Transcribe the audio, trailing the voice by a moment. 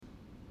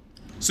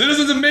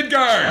Citizens of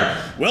Midgard!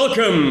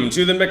 Welcome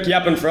to the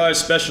McYappin Fries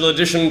Special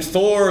Edition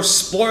Thor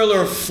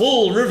Spoiler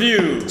Full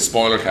Review.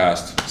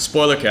 Spoilercast.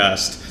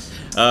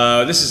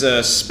 This is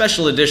a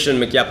special edition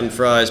McYappin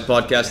Fries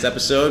podcast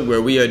episode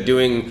where we are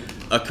doing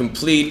a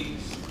complete,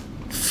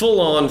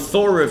 full-on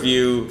Thor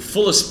review,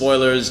 full of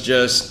spoilers,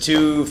 just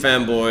two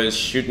fanboys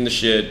shooting the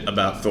shit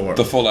about Thor.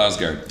 The full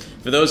Asgard.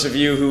 For those of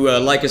you who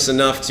like us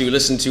enough to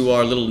listen to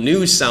our little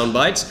news sound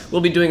bites,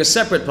 we'll be doing a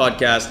separate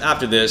podcast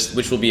after this,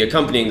 which will be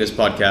accompanying this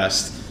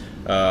podcast.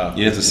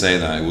 You have to say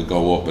that. It will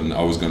go up, and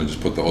I was going to just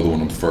put the other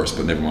one up first,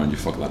 but never mind, you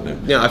fucked that now.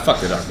 Yeah, I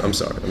fucked it up. I'm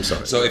sorry.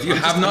 So if you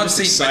have not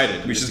seen...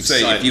 We should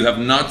say, if you have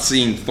not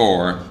seen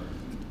Thor,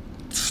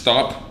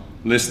 stop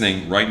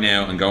listening right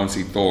now and go and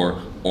see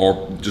Thor,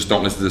 or just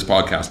don't listen to this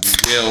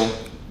podcast. We will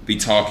be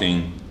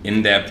talking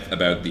in depth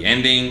about the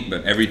ending,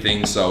 about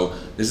everything, so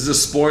this is a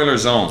spoiler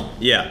zone.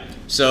 Yeah.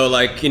 So,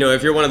 like, you know,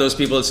 if you're one of those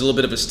people that's a little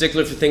bit of a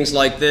stickler for things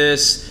like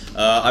this,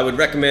 I would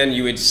recommend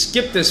you would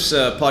skip this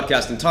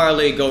podcast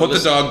entirely. Put the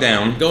dog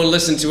down. Go and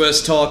listen to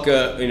us talk,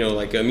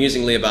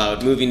 amusingly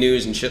about movie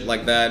news and shit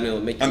like that.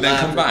 And make you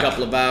laugh for a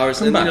couple of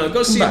hours.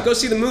 Go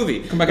see the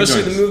movie. Come back go and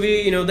see join the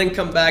movie. Then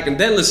come back and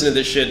then listen to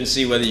this shit and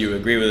see whether you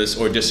agree with us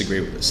or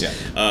disagree with us. Yeah.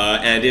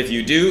 And if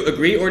you do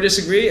agree or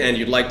disagree and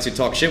you'd like to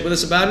talk shit with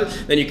us about it,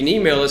 then you can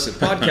email us at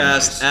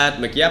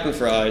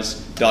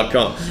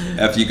podcast@mcyappinfries.com.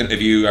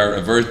 If you are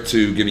averse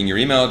to giving your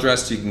email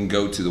address, you can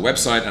go to the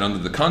website, and under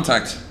the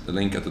contact, the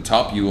link at the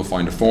top, you will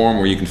find a form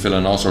where you can fill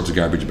in all sorts of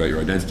garbage about your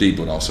identity,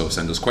 but also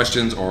send us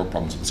questions or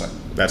problems with the site.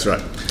 That's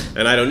right.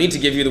 And I don't need to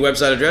give you the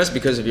website address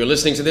because if you're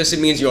listening to this, it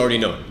means you already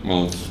know it.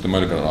 Well, they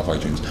might have got it off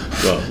iTunes.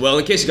 Well,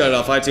 in case you got it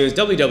off iTunes,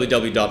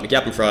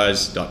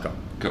 www.mcyappinfries.com.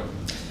 Cool.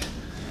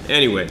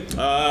 Anyway,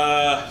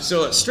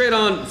 so straight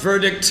on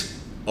verdict.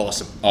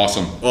 Awesome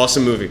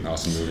movie.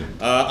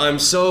 I'm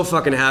so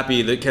fucking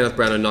happy that Kenneth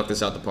Branagh knocked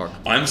this out the park.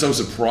 I'm so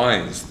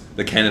surprised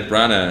that Kenneth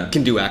Branagh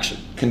can do action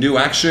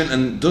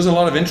and does a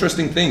lot of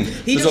interesting things.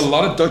 There's a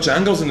lot of Dutch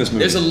angles in this movie.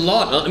 There's a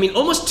lot. I mean,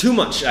 almost too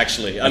much,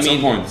 actually. At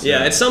some points.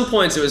 Yeah, at some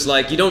points it was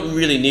like, you don't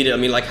really need it. I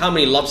mean, like, how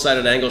many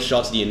lopsided angle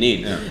shots do you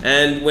need? Yeah.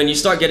 And when you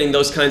start getting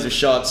those kinds of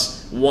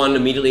shots, one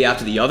immediately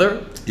after the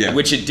other,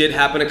 which it did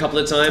happen a couple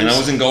of times. And I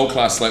was in gold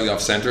class slightly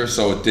off center,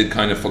 so it did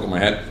kind of fuck up my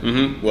head.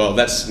 Mm-hmm. Well,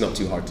 that's not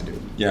too hard to do.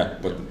 Yeah,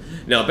 but...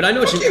 No, but I know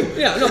what you mean.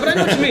 Yeah, no, but I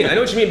know what you mean. I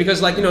know what you mean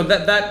because, like,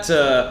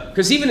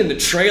 because even in the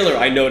trailer,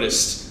 I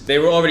noticed they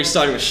were already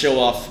starting to show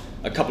off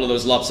a couple of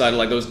those lopsided,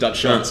 like those Dutch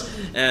shots,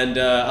 and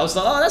I was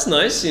like, oh, that's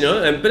nice,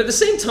 but at the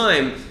same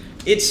time,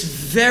 it's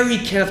very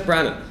Kenneth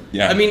Branagh.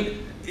 Yeah. I mean,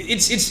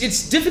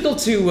 it's difficult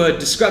to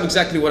describe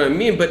exactly what I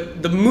mean,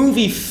 but the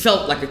movie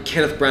felt like a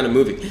Kenneth Branagh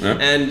movie. Yeah.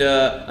 And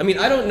I mean,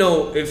 I don't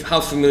know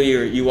how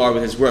familiar you are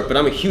with his work, but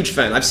I'm a huge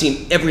fan. I've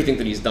seen everything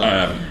that he's done.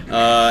 I haven't.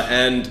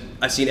 And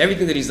I've seen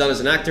everything that he's done as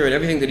an actor and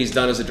everything that he's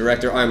done as a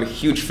director. I'm a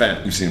huge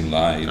fan. You've seen him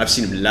live. I've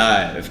seen him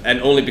live,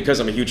 and only because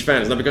I'm a huge fan.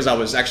 It's not because I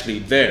was actually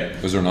there.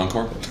 Was there an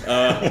encore?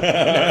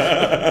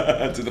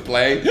 To the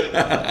play?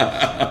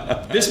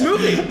 This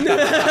movie.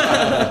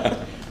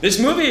 This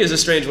movie is a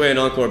strange way an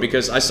encore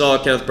because I saw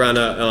Kenneth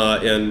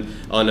Branagh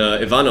on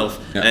Ivanov,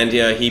 and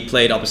he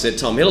played opposite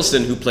Tom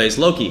Hiddleston, who plays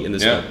Loki in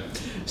this film.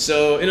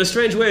 So in a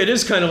strange way, it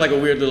is kind of like a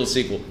weird little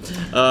sequel.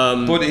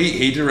 But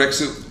he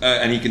directs it,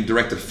 and he can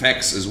direct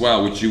effects as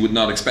well, which you would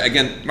not expect.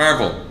 Again,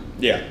 Marvel.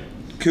 Yeah.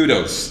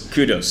 Kudos.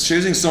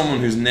 Choosing someone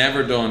who's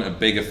never done a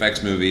big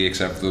effects movie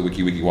except for the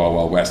Wiki Wild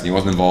Wild West, and he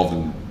wasn't involved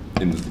in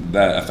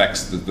the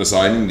effects, the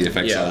designing, the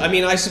effects. Yeah, I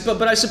mean, I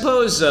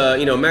suppose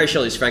Mary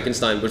Shelley's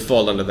Frankenstein would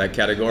fall under that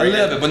category. A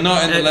little bit, but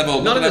not in the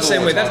level. Not in the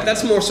same way.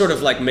 That's more sort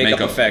of like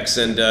makeup effects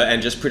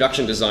and just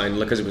production design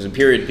because it was a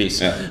period piece.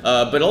 Yeah.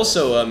 But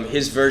also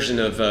his version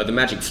of the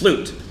Magic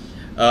Flute.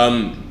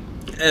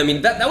 I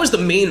mean, that was the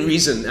main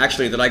reason,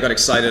 actually, that I got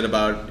excited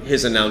about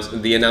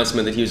the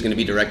announcement that he was going to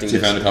be directing this.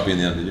 So you found a copy in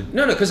the end, did you?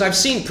 No, because I've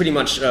seen pretty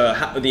much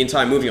the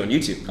entire movie on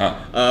YouTube.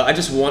 I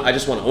just want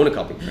to own a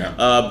copy.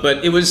 Yeah.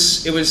 But it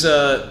was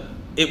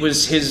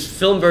his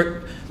film.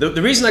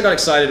 The reason I got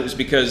excited was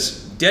because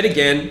Dead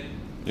Again,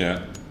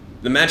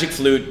 The Magic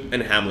Flute,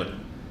 and Hamlet.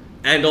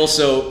 And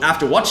also,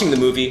 after watching the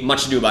movie,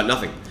 Much Ado About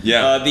Nothing.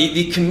 Yeah.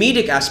 The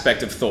comedic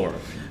aspect of Thor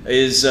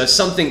is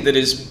something that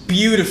is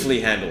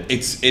beautifully handled.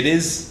 It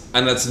is,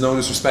 and that's no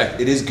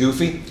disrespect. It is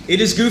goofy.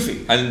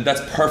 And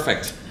that's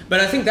perfect. But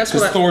I think that's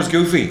because Thor's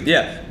goofy.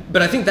 Yeah,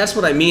 but I think that's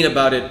what I mean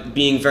about it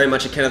being very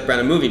much a Kenneth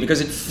Branagh movie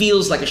because it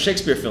feels like a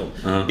Shakespeare film.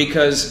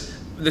 Because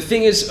the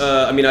thing is,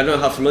 I don't know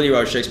how familiar you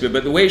are with Shakespeare,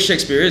 but the way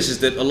Shakespeare is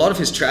that a lot of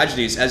his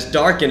tragedies, as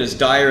dark and as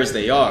dire as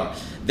they are,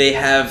 they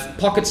have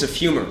pockets of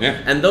humor,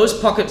 and those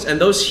pockets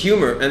and those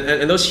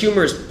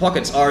humorous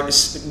pockets are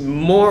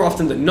more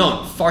often than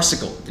not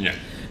farcical. Yeah.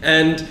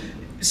 And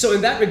so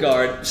in that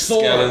regard,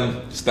 Thor...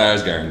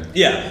 Skarsgård.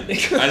 Yeah.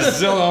 I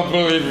still don't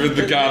believe with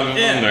the God of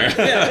Thunder.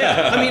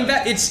 Yeah. I mean,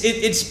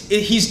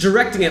 he's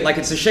directing it like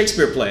it's a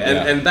Shakespeare play,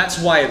 and that's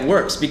why it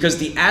works, because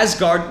the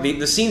Asgard,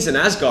 the scenes in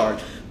Asgard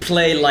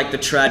play like the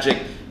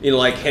tragic,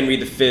 like Henry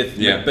V,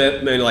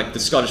 like the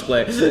Scottish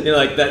play,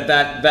 like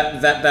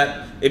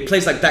that It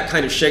plays like that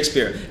kind of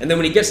Shakespeare. And then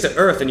when he gets to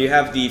Earth and you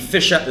have the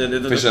fish out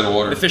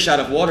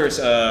of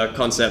water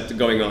concept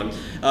going on,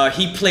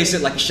 he plays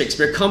it like a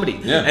Shakespeare comedy.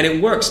 Yeah. And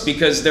it works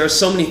because there are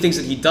so many things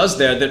that he does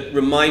there that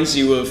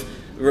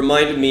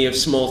reminded me of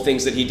small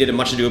things that he did in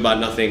Much Ado About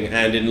Nothing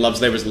and in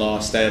Love's Labour's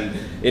Lost and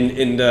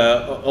in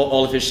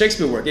all of his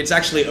Shakespeare work. It's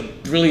actually a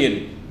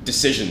brilliant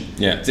decision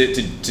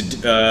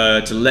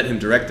to let him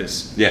direct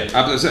this. Yeah,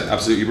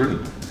 absolutely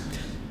brilliant.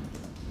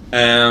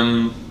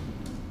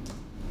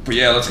 But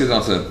yeah, let's get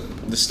on to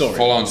the story.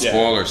 Full-on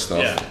spoiler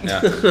stuff. Yeah.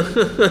 I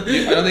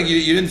don't think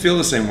you didn't feel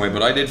the same way,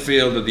 but I did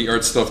feel that the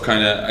Earth stuff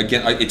kind of,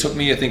 again, it took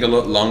me, I think, a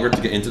lot longer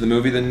to get into the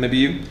movie than maybe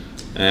you.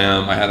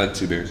 I had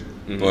 2 beers,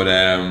 but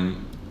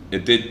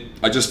it did.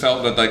 I just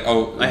felt that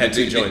I had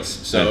 2 joints,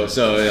 so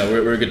yeah,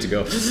 we're good to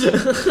go.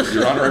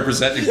 Your Honor,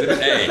 represent Exhibit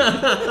A.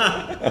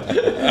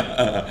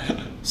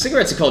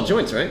 Cigarettes are called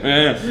joints, right?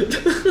 Yeah.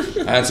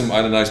 I had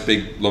a nice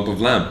big lump of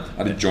lamb. I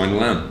had a joint of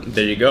lamb.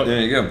 There you go.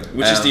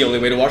 Which is the only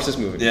way to watch this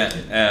movie. Yeah.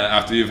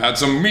 After you've had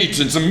some meat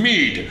and some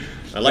mead.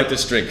 I like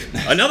this drink.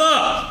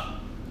 Another.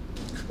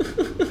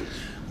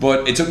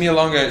 But it took me a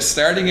longer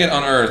starting it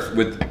on Earth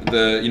with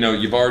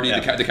you've already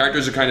the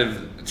characters are kind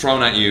of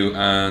thrown at you,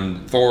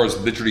 and Thor's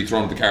literally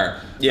thrown at the car.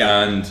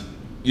 Yeah. And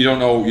you don't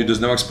know. There's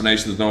no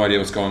explanation. There's no idea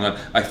what's going on.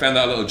 I found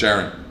that a little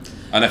jarring,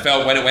 and I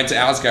felt when it went to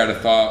Asgard, I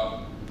thought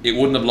it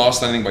wouldn't have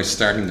lost anything by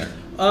starting there.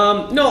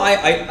 No,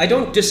 I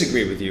don't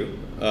disagree with you.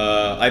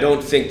 I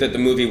don't think that the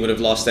movie would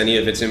have lost any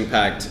of its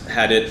impact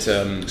had it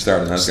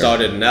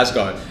started in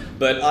Asgard.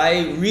 But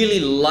I really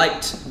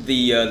liked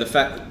the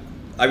fact.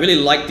 I really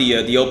liked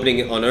the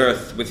opening on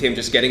Earth with him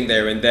just getting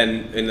there and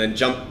then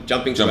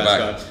jumping to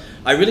Asgard. Back.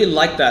 I really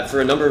liked that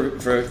for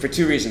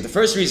 2 reasons. The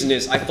first reason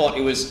is I thought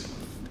it was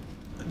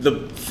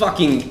the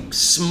fucking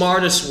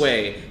smartest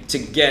way to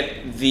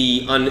get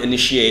the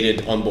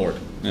uninitiated on board.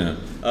 Yeah.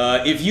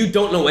 If you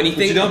don't know anything,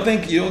 but you don't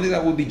think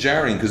that would be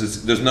jarring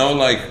because there's no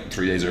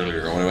 3 days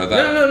earlier or whatever like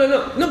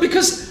that. No.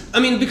 Because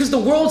the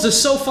worlds are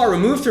so far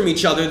removed from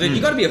each other that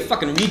you got to be a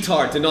fucking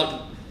retard to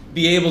not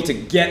be able to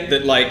get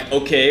that.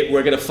 Okay,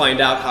 we're gonna find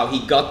out how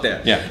he got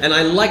there. Yeah. And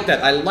I like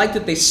that. I like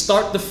that they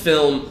start the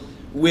film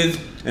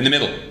in the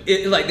middle.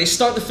 They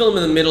start the film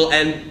in the middle,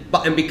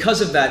 and because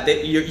of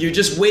that, you're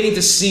just waiting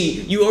to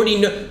see. You already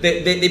know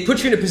they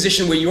put you in a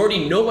position where you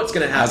already know what's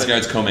going to happen.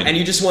 Asgard's coming, and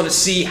you just want to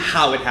see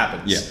how it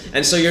happens. Yeah.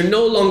 And so you're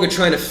no longer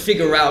trying to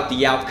figure out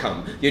the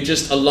outcome. You're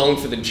just along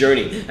for the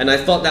journey, and I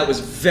thought that was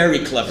very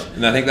clever.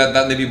 And I think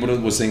that maybe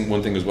was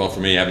one thing as well for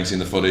me, having seen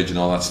the footage and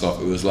all that stuff.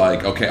 It was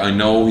like, okay, I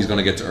know he's going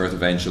to get to Earth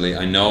eventually.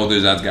 I know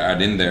there's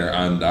Asgard in there,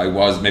 and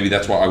maybe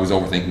that's why I was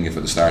overthinking it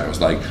at the start. I was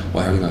like,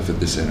 well, how are they going to fit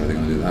this in? How are they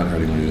going to do that? How are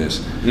they going to do this?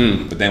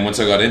 But then once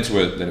I got into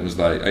it, then it was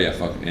like, oh yeah,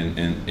 fuck, I'm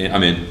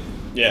in.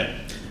 Yeah.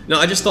 No,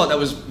 I just thought that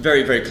was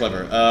very, very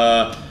clever.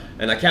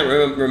 And I can't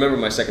remember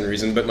my second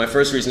reason, but my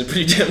first reason is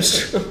pretty damn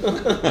strong.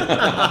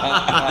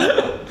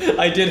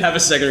 I did have a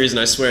second reason,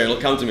 I swear.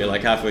 It'll come to me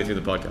halfway through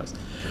the podcast.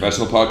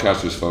 Professional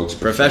podcasters, folks.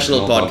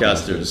 Professional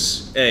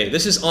podcasters. Hey,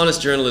 this is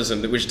honest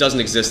journalism, which doesn't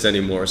exist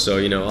anymore, so,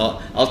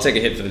 I'll take a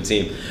hit for the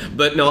team.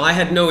 But no, I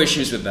had no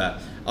issues with that.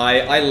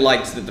 I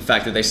liked the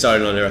fact that they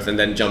started on Earth and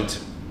then jumped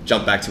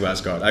back to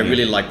Asgard. I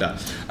really liked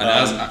that. And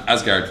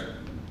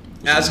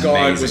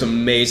Asgard was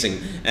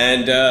amazing.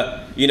 And I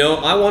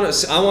want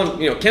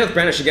Kenneth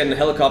Branagh should get in the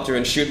helicopter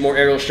and shoot more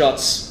aerial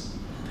shots.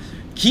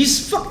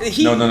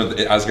 No,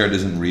 Asgard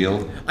isn't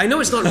real. I know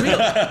it's not real.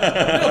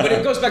 No, but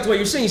it goes back to what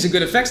you're saying. He's a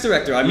good effects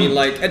director. I mean,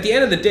 at the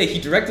end of the day, he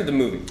directed the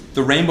movie.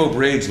 The Rainbow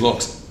Bridge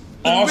looks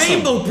awesome. The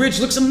Rainbow Bridge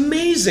looks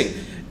amazing.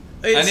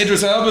 And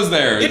Idris Elba's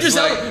there. Idris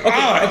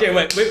Elba. Okay,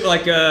 wait.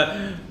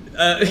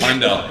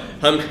 Heimdall.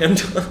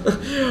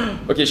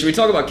 Okay, should we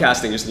talk about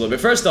casting just a little bit?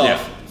 First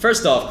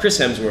off, Chris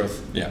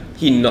Hemsworth. Yeah.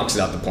 He knocks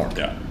it out the park.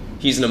 Yeah.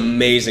 He's an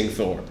amazing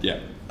Thor. Yeah.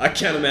 I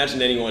can't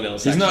imagine anyone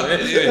else. He's not.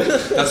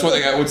 That's one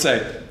thing I would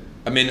say.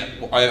 I mean,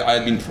 I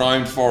had been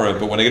primed for it,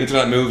 but when I get into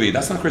that movie,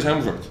 that's not Chris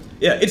Hemsworth.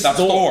 Yeah, that's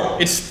Thor.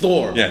 It's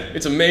Thor. Yeah.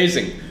 It's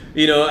amazing.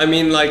 He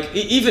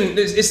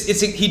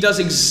does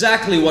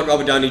exactly what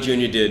Robert Downey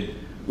Jr. did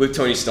with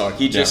Tony Stark.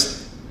 He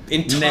just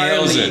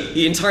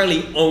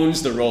entirely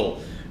owns the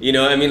role. And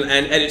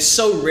it's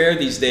so rare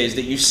these days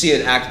that you see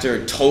an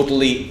actor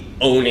totally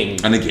owning.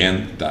 And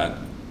again,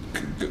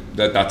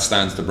 that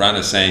stands to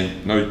Branagh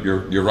saying, no,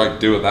 you're right,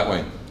 do it that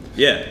way.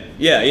 Yeah,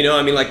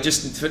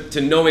 just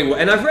to knowing.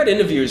 And I've read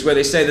interviews where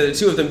they say that the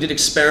two of them did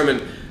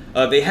experiment.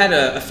 They had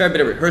a fair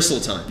bit of rehearsal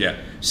time. Yeah.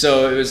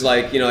 So it was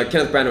like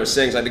Kenneth Branagh was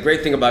saying, the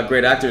great thing about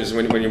great actors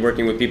when you're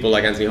working with people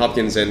like Anthony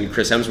Hopkins and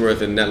Chris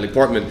Hemsworth and Natalie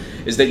Portman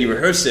is that you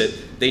rehearse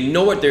it. They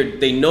know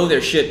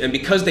their shit, and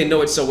because they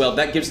know it so well,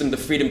 that gives them the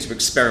freedom to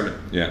experiment.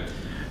 Yeah.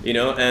 You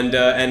know,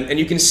 and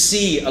you can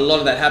see a lot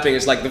of that happening.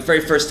 It's like the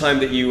very first time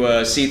that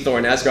you see Thor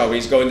in Asgard, when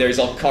he's going there, he's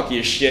all cocky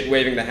as shit,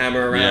 waving the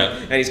hammer around,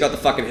 and he's got the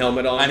fucking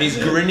helmet on, and he's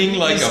grinning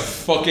like a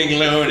fucking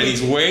loon, and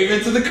he's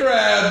waving to the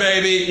crowd,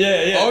 baby.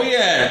 Oh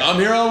yeah, I'm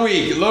here all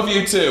week. Love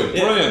you too.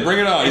 Brilliant, bring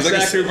it on. He's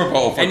like a Super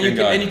Bowl fucking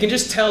guy. And you can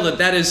just tell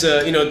that is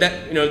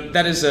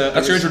that is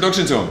that's your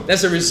introduction to him.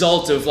 That's a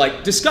result of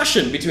like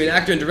discussion between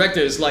actor and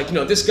director. It's like,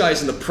 this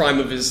guy's in the prime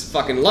of his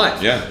fucking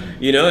life. Yeah.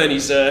 And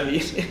he's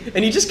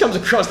and he just comes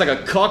across like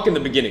a cock in the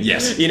beginning.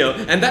 Yes.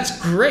 And that's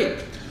great.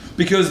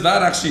 Because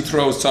that actually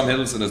throws Tom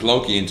Hiddleston as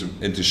Loki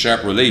into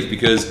sharp relief,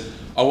 because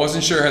I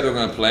wasn't sure how they were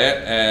going to play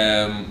it.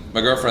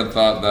 My girlfriend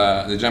thought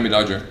that, the Jamie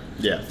Dodger,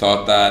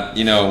 thought that,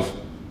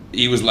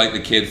 he was like the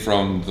kid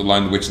from The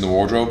Lion, the Witch and the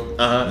Wardrobe.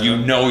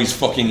 He's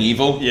fucking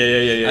evil.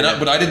 Yeah.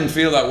 But I didn't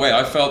feel that way.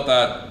 I felt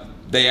that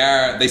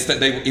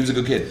he was a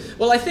good kid.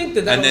 Well, I think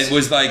that and it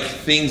was like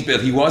things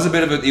built. He was a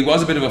bit of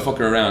a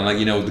fucker around, like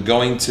the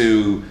going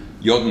to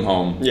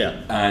Jotunheim.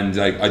 Yeah. And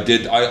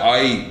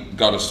I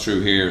got us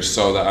through here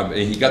so that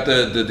he got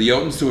the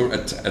Jotuns to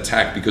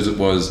attack because it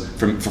was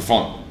for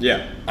fun.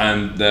 Yeah.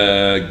 And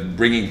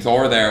bringing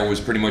Thor there was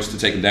pretty much to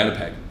take him down a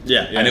peg.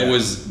 Yeah. And it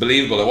was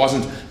believable. It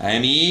wasn't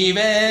I'm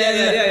evil.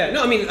 Yeah.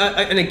 No, I mean,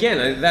 and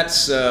again,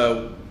 that's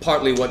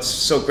partly what's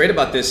so great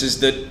about this is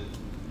that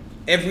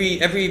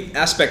every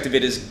aspect of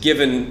it is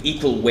given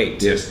equal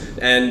weight. Yes.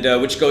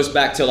 And which goes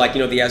back to what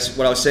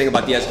I was saying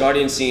about the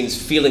Asgardian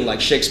scenes feeling like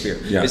Shakespeare.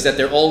 Yeah. Is that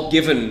they're all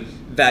given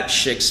that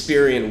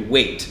Shakespearean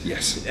weight.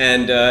 Yes.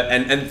 And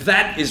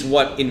that is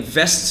what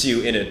invests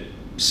you in it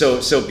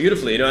so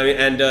beautifully.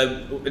 And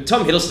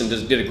Tom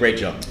Hiddleston did a great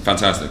job.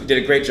 Fantastic.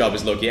 Did a great job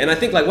as Loki. And I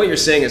think what you're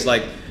saying is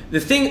the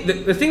thing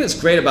that's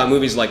great about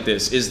movies like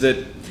this is that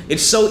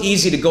it's so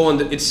easy to go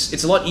on.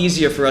 It's a lot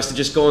easier for us to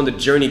just go on the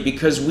journey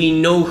because we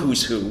know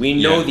who's who. We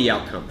know the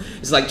outcome.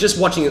 It's like just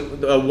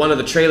watching one of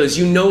the trailers.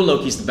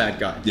 Loki's the bad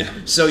guy. Yeah.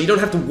 So you don't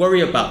have to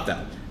worry about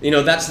that.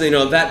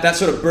 That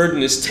sort of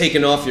burden is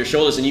taken off your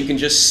shoulders, and you can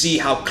just see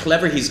how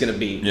clever he's going to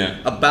be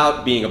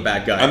about being a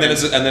bad guy. And then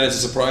it's a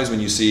surprise when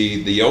you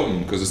see the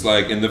Jotun, because it's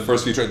like in the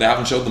first few trailers they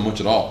haven't showed them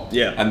much at all.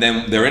 Yeah. And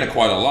then they're in it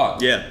quite a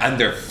lot. Yeah. And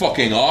they're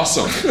fucking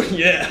awesome.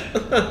 Yeah.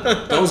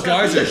 Those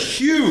guys are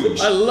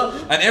huge.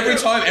 And every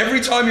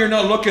time you're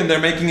not looking, they're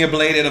making a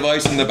blade out of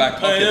ice in the back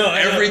pocket. I know.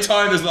 Every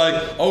time it's like,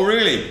 oh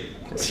really?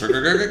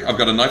 I've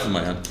got a knife in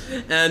my hand.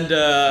 And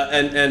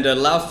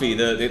Laufey,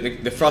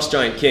 the Frost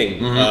Giant King,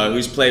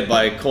 who's played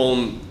by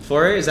Colm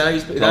Feore, is that how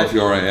he's played? Colm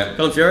Feore, yeah.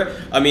 Colm Feore.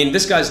 I mean,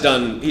 this guy's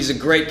he's a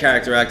great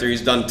character actor.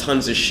 He's done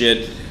tons of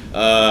shit.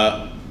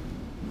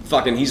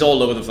 He's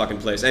all over the fucking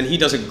place, and he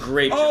does a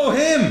great job. Oh,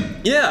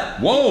 him!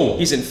 Yeah. Whoa.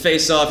 He's in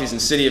Face Off. He's in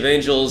City of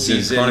Angels.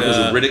 He's in Chronicles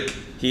of Riddick.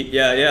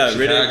 Chicago,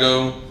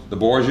 Riddick. The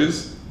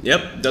Borgias.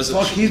 Yep.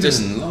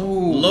 He's in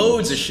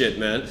loads of shit,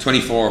 man.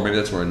 24, maybe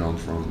that's where I know him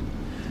from.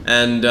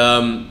 And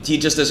he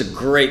just does a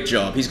great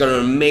job. He's got an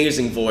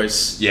amazing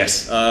voice.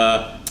 Yes.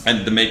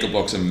 And the makeup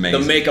looks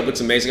amazing. The makeup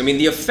looks amazing. I mean,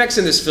 the effects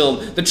in this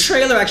film, the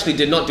trailer actually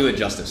did not do it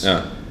justice.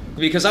 Yeah.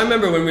 Because I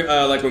remember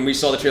when we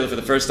saw the trailer for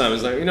the first time,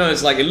 it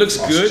was like, it looks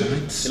Frost good.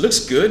 Giants. It looks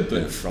good,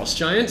 but Frost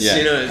Giants?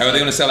 Yeah. How are they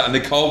going to sell it? And they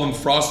call them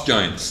Frost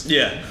Giants.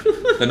 Yeah.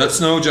 They're not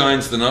Snow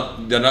Giants. They're not.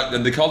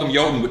 And they call them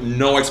Jotun with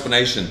no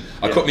explanation.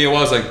 It took me a while.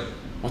 I was like,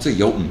 what's a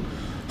Jotun?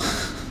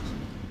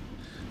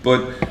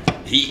 But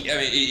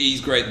he's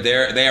great.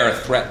 They are a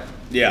threat.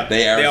 Yeah.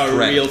 They are a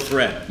real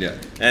threat. Yeah.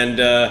 And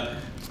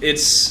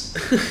it's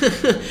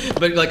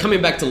but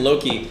coming back to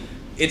Loki,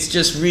 it's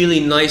just really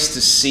nice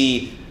to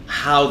see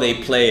how they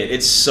play it.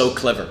 It's so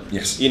clever.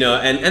 Yes.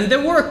 And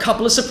there were a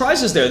couple of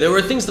surprises there. There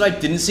were things that I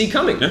didn't see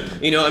coming.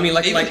 Yeah. I mean,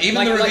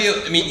 even the reveal.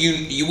 I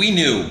mean, we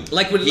knew.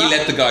 Like with he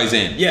let the guys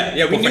in. Yeah.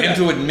 We but knew for him that.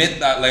 to admit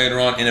that later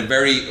on in a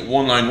very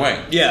one-line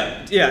way.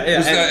 Yeah.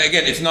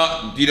 Again, it's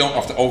not. You don't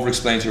have to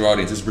over-explain to your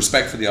audience. It's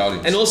respect for the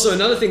audience. And also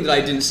another thing that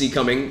I didn't see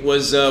coming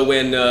was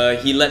when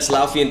he lets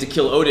Laufey in to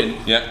kill Odin.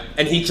 Yeah.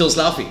 And he kills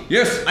Laufey.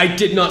 Yes. I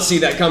did not see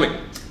that coming.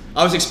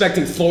 I was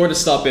expecting Thor to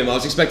stop him. I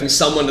was expecting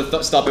someone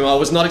to stop him. I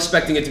was not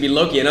expecting it to be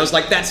Loki. And I was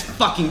like, that's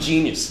fucking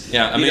genius.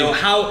 Yeah, I mean,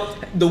 how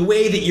the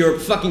way that you're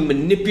fucking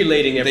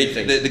manipulating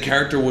everything. The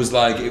character was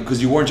like,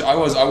 because you weren't. I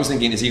was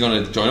thinking, is he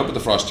going to join up with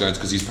the Frost Giants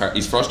because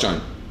he's Frost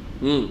Giant?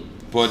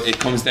 But it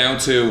comes down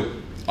to,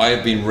 I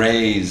have been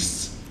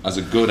raised as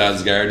a good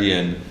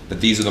Asgardian that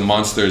these are the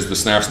monsters, the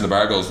Snarfs and the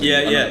Bargles.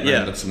 Yeah.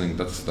 That's something.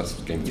 That's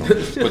Game of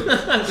Thrones. But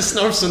the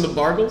Snarfs and the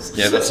Bargles.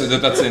 Yeah, that's in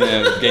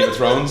Game of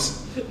Thrones.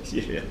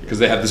 Yeah. Because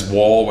they have this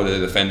wall where they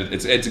defend it.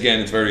 It's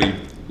very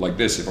like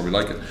this. You probably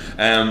like it.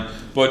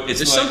 But it's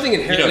there's something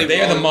inherently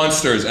they are the wrong.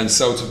 Monsters, and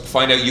so to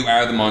find out you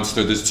are the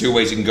monster, there's two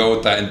ways you can go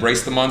with that: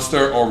 embrace the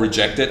monster or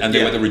reject it. And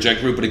they went the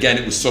reject route. But again,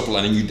 it was subtle,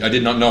 and I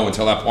did not know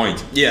until that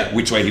point.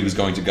 Which way he was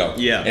going to go.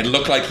 Yeah. It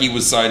looked like he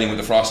was siding with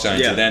the Frost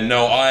Giants, and then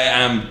no, I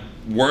am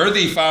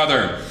worthy,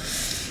 Father.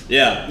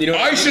 Yeah,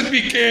 I should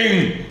be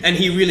king, and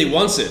he really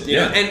wants it. You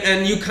know,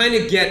 and you kind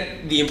of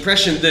get the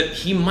impression that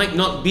he might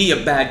not be a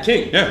bad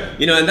king. Yeah,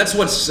 and that's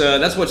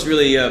what's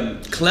really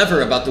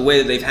clever about the way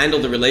that they've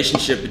handled the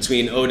relationship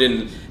between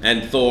Odin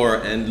and Thor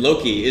and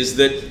Loki is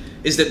that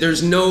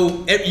there's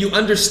no, you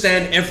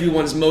understand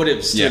everyone's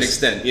motives to an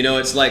extent.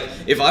 It's like,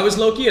 if I was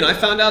Loki and I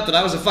found out that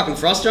I was a fucking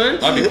frost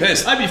giant, I'd be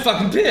pissed. I'd be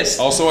fucking pissed.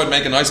 Also, I'd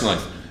make a nice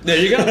knife. There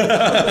you go.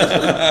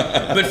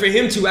 But for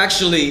him to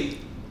actually,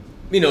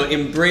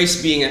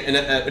 embrace being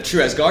a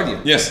true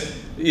Asgardian. Yes.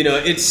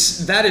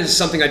 That is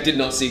something I did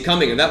not see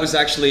coming, and that was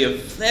actually a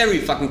very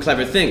fucking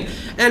clever thing.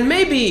 And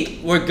maybe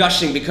we're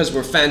gushing because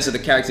we're fans of the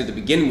character to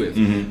begin with,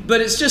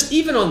 but it's just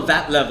even on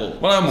that level.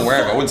 Well, I'm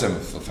aware of it. I wouldn't say I'm a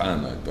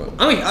fan, but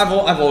I mean,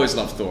 I've always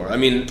loved Thor. I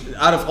mean,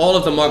 out of all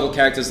of the Marvel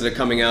characters that are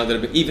coming out,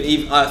 that have been,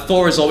 even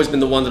Thor has always been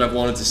the one that I've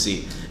wanted to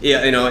see.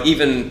 Yeah,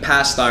 even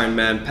past Iron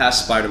Man,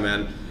 past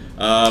Spider-Man.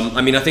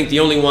 I mean, I think the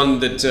only one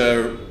that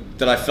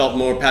I felt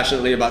more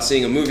passionately about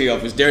seeing a movie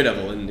of was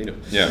Daredevil, and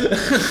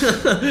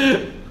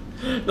yeah.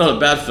 Not a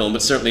bad film,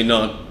 but certainly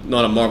not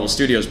a Marvel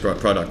Studios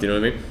product. You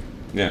know what I mean?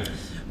 Yeah.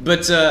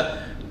 But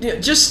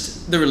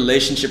just the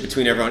relationship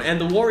between everyone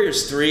and the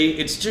Warriors 3.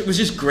 It was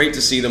just great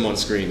to see them on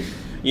screen.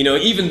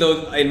 Even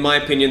though, in my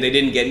opinion, they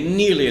didn't get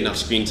nearly enough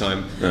screen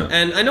time. Yeah.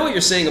 And I know what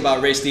you're saying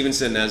about Ray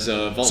Stevenson as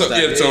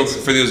Volstagg. So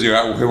for those of you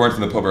who weren't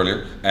from the pub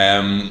earlier,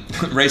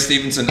 Ray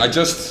Stevenson,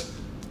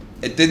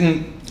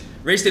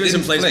 Ray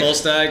Stevenson plays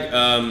Volstagg.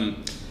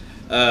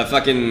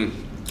 Fucking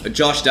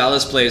Josh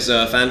Dallas plays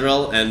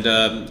Fandral, and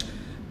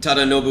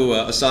Tadanobu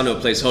Asano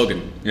plays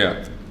Hogan.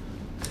 Yeah.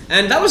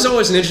 And that was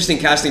always an interesting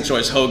casting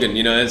choice, Hogan.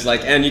 It's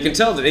like, and you can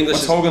tell that English.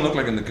 What's Hogan look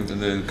like in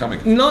the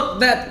comic?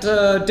 Not that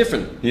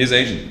different. He is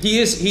Asian.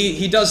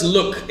 He does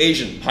look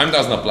Asian.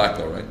 Heimdall's not black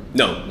though, right?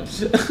 No.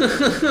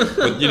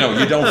 But you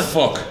don't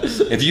fuck.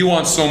 If you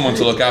want someone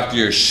to look after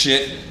your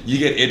shit, you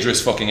get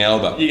Idris fucking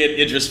Elba.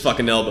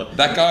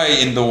 That guy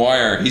in The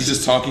Wire, he's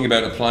just talking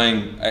about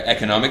applying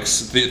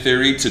economics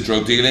theory to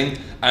drug dealing.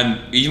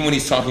 And even when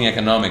he's talking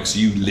economics,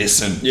 you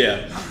listen.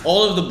 Yeah.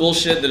 All of the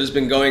bullshit that has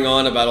been going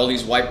on about all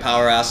these white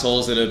power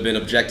assholes that have been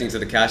objecting to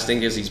the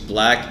casting because he's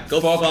black.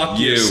 Go fuck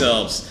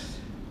yourselves.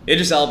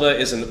 Idris Elba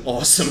is an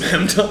awesome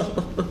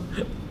Heimdall.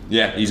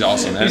 Yeah, he's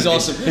awesome. He's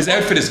awesome. His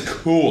outfit is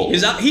cool.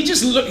 He's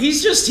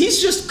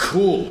just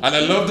cool. And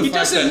I love the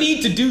fact that he doesn't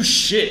need to do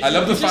shit. I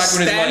love the fact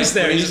when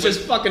he's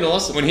just fucking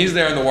awesome. When he's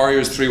there and the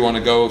Warriors 3 want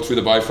to go through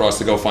the Bifrost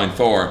to go find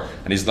Thor,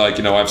 and he's like,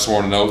 I've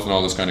sworn an oath and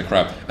all this kind of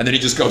crap, and then he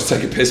just goes to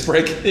take a piss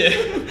break. Yeah.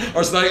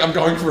 Or it's like, I'm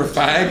going for a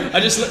fag. I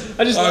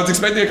was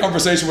expecting a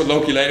conversation with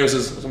Loki later.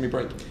 Says, let me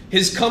break.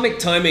 His comic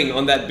timing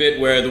on that bit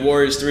where the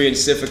Warriors 3 and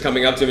Sif are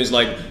coming up to him is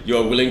like, you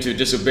are willing to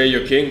disobey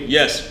your king?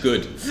 Yes,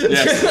 good.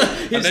 Yes.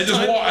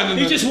 And then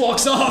he just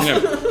walks off.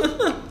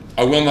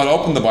 I will not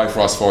open the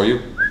Bifrost for you.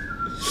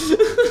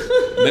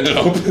 Then it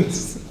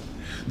opens.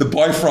 The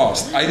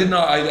Bifrost. I didn't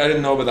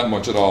know about that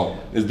much at all.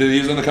 Did he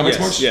use it in the comics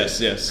much?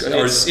 Yes.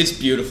 It's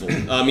beautiful.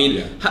 I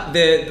mean,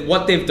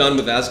 what they've done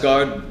with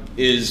Asgard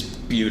is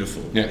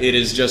beautiful. Yeah. It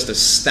is just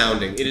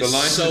astounding. It is the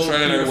line so in the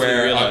trailer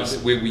where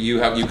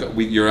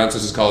your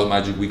ancestors call it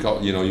magic. We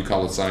call you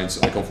call it science.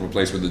 I come from a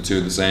place where the two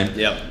are the same.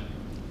 Yep.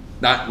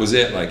 That was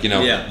it.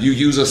 You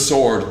use a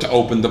sword to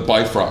open the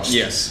Bifrost.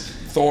 Yes.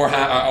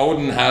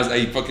 Odin has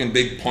a fucking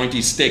big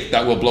pointy stick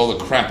that will blow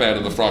the crap out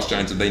of the frost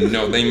giants, and they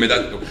know they made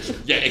that.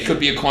 Yeah, it could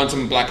be a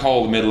quantum black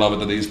hole in the middle of it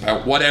that they use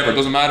power. Whatever, it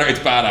doesn't matter. It's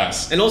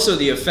badass. And also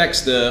the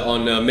effects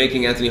on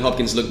making Anthony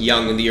Hopkins look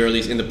young in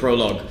the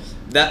prologue.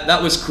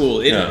 That was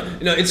cool.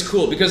 It's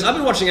cool because I've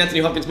been watching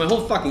Anthony Hopkins my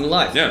whole fucking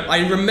life. Yeah.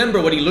 I remember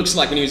what he looks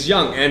like when he was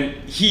young, and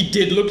he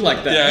did look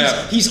like that.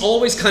 Yeah, He's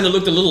always kind of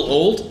looked a little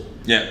old.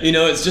 Yeah.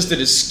 It's just that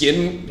his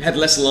skin had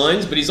less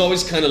lines, but he's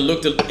always kind of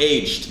looked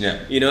aged. Yeah.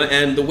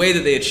 And the way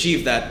that they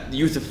achieved that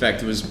youth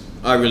effect was,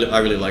 I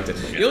really liked it.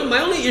 Yeah. My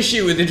only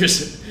issue with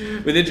Idris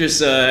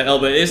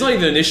Elba, it's not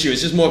even an issue,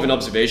 it's just more of an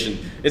observation.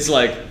 It's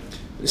like,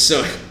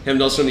 so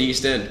Heimdall's from the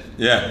East End.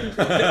 Yeah.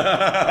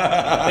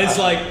 It's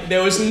like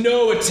there was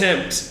no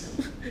attempt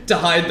to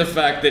hide the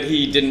fact that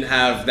he didn't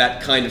have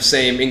that kind of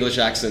same English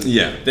accent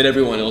that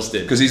everyone else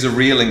did. Because he's a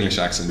real English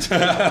accent.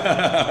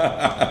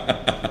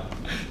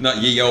 Not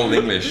ye old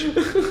English.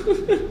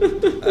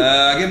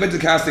 Getting back to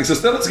casting. So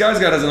Stellan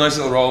Skarsgård has a nice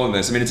little role in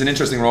this. I mean, it's an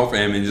interesting role for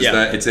him.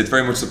 It's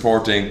very much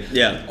supporting.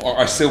 Yeah.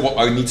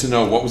 I need to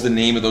know, what was the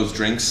name of those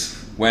drinks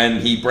when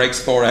he breaks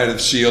Thor out of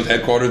S.H.I.E.L.D.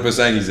 headquarters by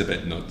saying he's a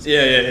bit nuts.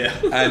 Yeah.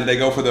 And they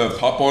go for the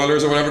pot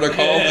boilers or whatever they're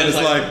called, and it's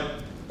like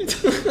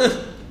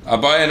I'll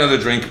buy another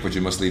drink, but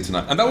you must leave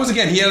tonight. And that was,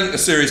 again, he had a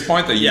serious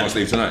point that you must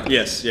leave tonight.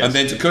 Yes. And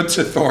then to cut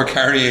to Thor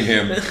carrying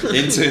him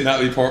into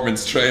Natalie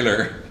Portman's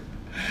trailer,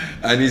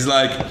 and he's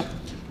like,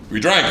 we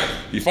drank,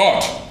 he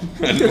fought.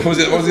 And what was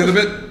the other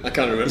bit? I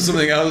can't remember.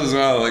 Something else as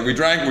well. Like, we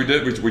drank, we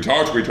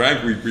talked, we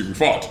drank, we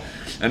fought.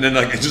 And then,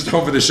 like, just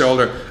over the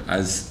shoulder,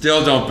 I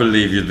still don't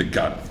believe you're the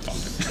godfather.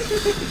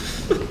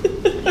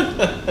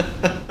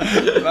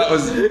 That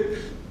was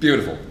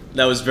beautiful.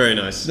 That was very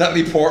nice.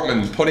 Natalie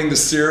Portman putting the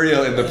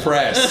cereal in the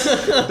press.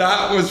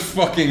 That was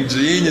fucking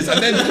genius.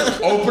 And then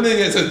opening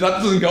it says,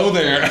 that doesn't go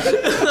there.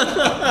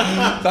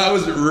 That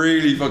was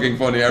really fucking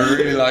funny. I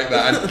really like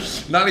that.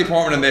 And Natalie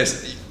Portman in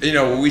this, you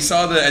know, we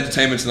saw the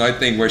Entertainment Tonight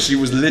thing where she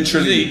was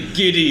literally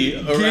giddy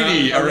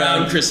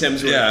around Chris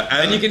Hemsworth. Yeah,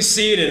 and you can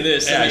see it in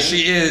this. Yeah,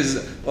 she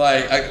is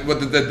like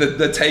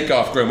the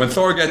takeoff ground when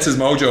Thor gets his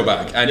mojo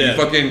back and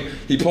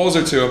he pulls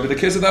her to him. Did they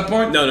kiss at that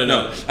point?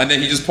 No. And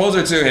then he just pulls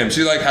her to him.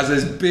 She like has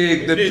this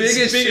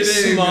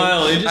biggest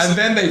smile, and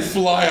then they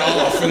fly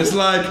off, and it's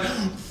like,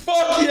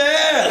 fuck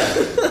yeah!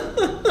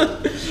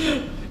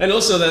 And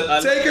also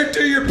that take her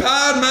to your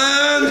pad,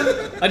 man.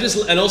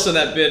 And also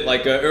that bit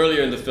like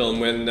earlier in the film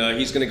when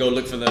he's gonna go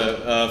look for for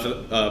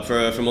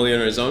Mjolnir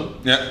on his own.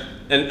 Yeah.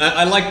 And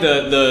I like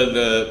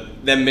the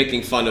them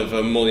making fun of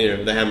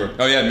Mjolnir, the hammer.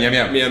 Oh yeah, meow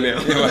meow. Meow meow.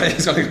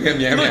 He's gonna get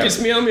meow meow. Look, it's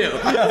meow meow.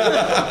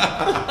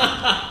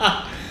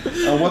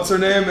 What's her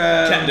name?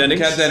 Kat Dennings.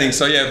 Kat Dennings.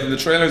 So yeah, from the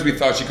trailers we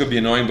thought she could be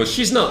annoying, but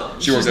she's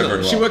not. She worked out very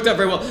well. She worked out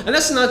very well, and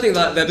that's another thing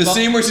that the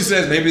scene where she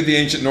says maybe the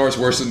ancient Norse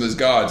worship as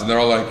gods, and they're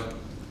all like,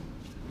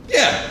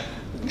 yeah.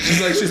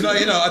 She's not,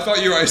 you know, I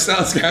thought you were,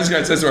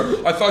 Skarsgård says to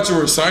her, I thought you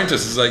were a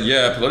scientist. It's like,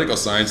 yeah, political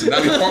science. And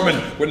Natalie Portman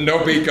with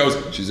no beat goes,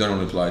 she's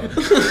unemployed.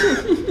 But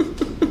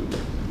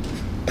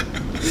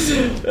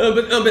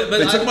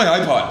they took my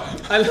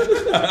iPod.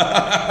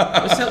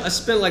 I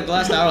spent like the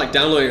last hour like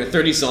downloading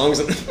 30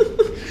 songs.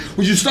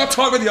 Would you stop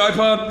talking about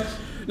the iPod?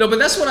 No, but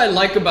that's what I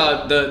like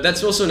about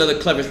that's also another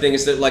clever thing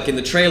is that like in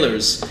the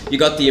trailers you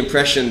got the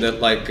impression that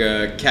like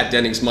Kat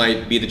Dennings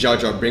might be the Jar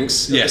Jar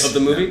Binks of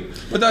the movie. Yeah.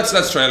 But that's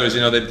trailers, you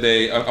know,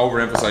 they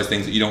overemphasize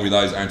things that you don't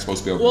realize aren't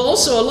supposed to be over. Well,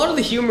 also a lot of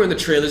the humor in the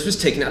trailers was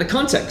taken out of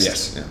context.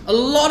 Yes. Yeah. A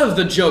lot of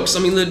the jokes, I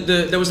mean,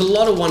 there was a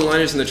lot of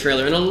one-liners in the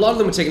trailer, and a lot of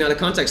them were taken out of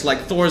context,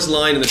 like Thor's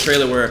line in the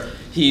trailer where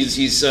he's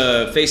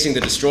facing the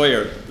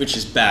Destroyer, which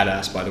is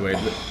badass, by the way.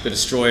 The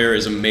Destroyer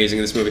is amazing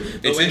in this movie.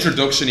 Its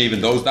introduction,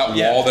 even that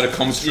wall that it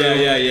comes through.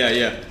 Yeah.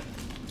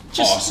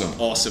 Just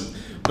awesome.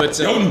 But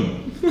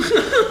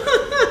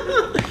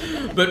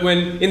but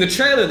when in the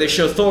trailer they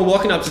show Thor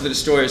walking up to the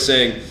Destroyer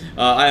saying,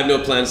 "I have no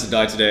plans to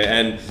die today,"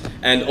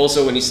 and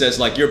also when he says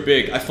like, "You're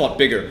big, I fought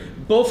bigger."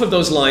 Both of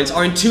those lines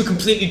are in two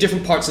completely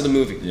different parts of the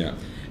movie. Yeah.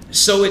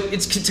 So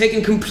it's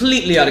taken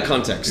completely out of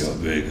context. You're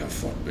big, I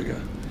fought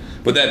bigger.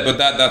 But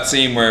that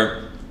scene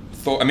where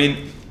Thor, I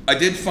mean, I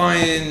did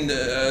find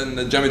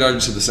Jeremy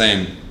Dodge said the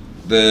same.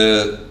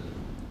 The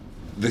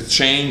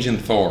change in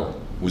Thor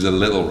was a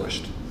little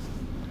rushed.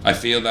 I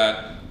feel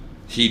that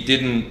he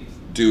didn't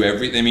do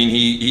everything. I mean,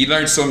 he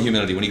learned some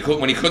humility when he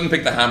couldn't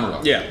pick the hammer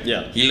up.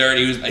 Yeah. He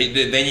learned.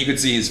 Then you could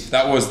see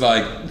that was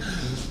like,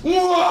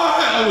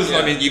 what?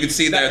 I mean, you could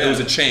see there was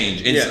a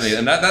change instantly,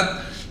 and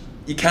that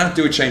you can't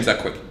do a change that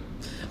quick.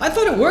 I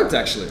thought it worked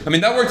actually. I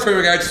mean, that worked for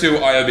regards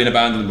to I have been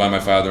abandoned by my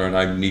father and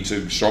I need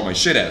to sort my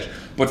shit out.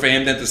 But for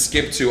him then to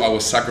skip to I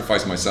will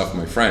sacrifice myself for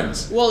my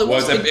friends. Well, it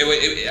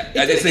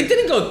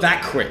didn't go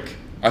that quick.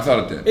 I thought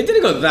it did. It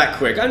didn't go that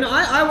quick.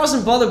 I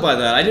wasn't bothered by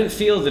that. I didn't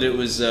feel that it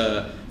was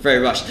very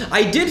rushed.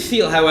 I did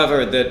feel,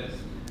 however, that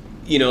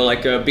you know,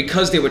 like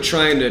because they were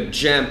trying to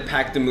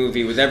jam-pack the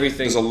movie with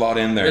everything. There's a lot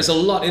in there. There's a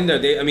lot in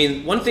there. I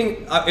mean, one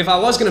thing, if I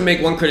was going to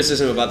make one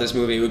criticism about this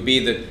movie, it would be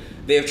that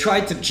they have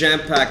tried to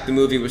jam-pack the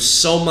movie with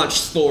so much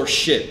Thor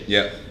shit.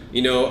 Yeah.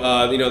 You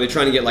know, they're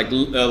trying to get like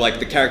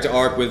the character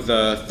arc with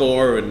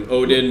Thor and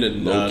Odin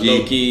and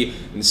Loki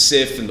and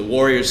Sif and the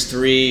Warriors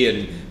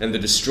 3 and the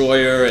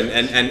Destroyer and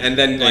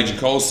then like Agent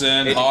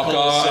Coulson,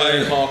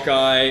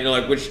 Hawkeye, you know,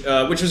 like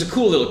which was a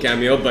cool little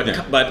cameo,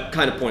 but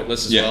kind of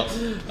pointless as well.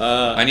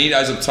 I need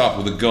eyes up top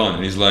with a gun,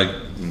 and he's like,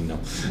 no.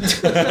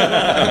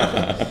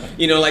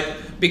 You know, like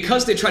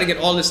because they try to get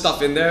all this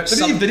stuff in there.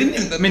 They didn't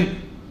even, I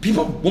mean.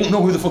 People won't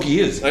know who the fuck he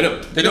is. I know.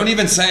 They don't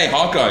even say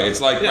Hawkeye.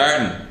 It's like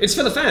Martin. It's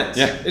for the fans.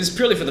 Yeah. It's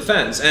purely for the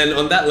fans. And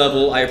on that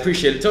level, I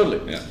appreciate it totally.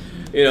 Yeah.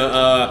 You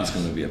know, he's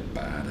going to be a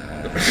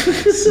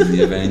badass in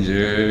the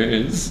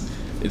Avengers.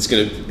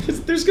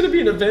 There's going to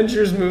be an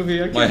Avengers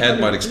movie. My head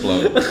might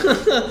explode.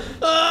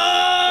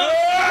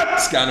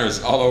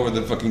 Scanners all over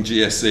the fucking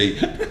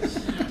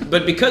GSC.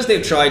 But because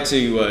they've tried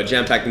to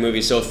jam-pack the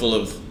movie so full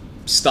of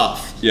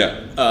stuff,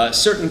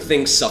 certain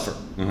things suffer.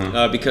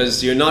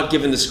 Because you're not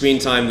given the screen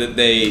time that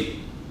they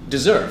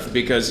deserve.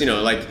 Because, you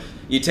know, like,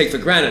 you take for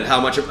granted how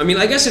much... I mean,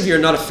 I guess if you're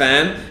not a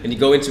fan and you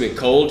go into it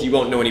cold, you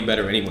won't know any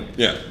better anyway.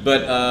 Yeah.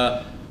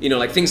 But, you know,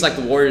 like, things like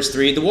The Warriors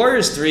 3. The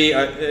Warriors 3,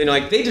 are, you know,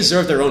 like, they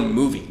deserve their own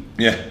movie.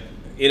 Yeah.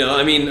 You know,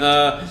 I mean,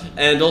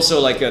 and also,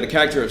 like, the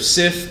character of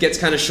Sif gets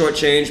kind of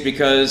shortchanged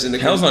because...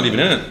 Hela's not even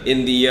in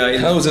it.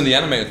 Hela was in the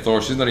animated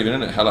Thor. She's not even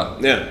in it, Hela.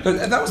 Yeah.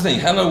 But that was the thing.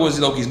 Hela was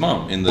Loki's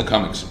mom in the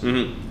comics.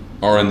 Mm-hmm.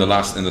 Or in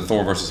the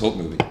Thor vs. Hulk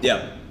movie.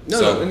 Yeah.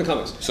 No, in the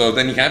comics. So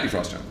then he can't be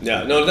Frostjam.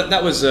 Yeah, no,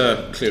 that was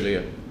clearly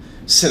a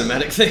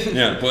cinematic thing.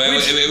 Yeah, but it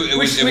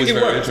was very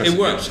interesting. It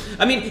worked.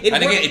 I mean,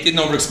 it didn't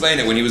over-explain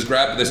it when he was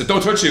grabbed. They said,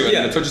 "Don't touch you," and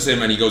then it touches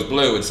him, and he goes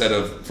blue instead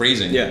of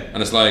freezing. Yeah,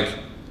 and it's like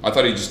I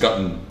thought he'd just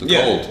gotten the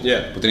cold.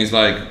 Yeah, but then he's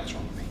like, "What's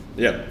wrong with me?"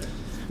 Yeah,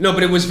 no,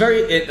 but it was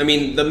very. I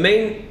mean, the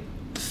main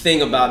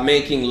thing about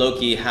making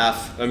Loki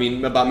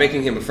about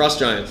making him a frost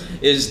giant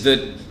is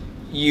that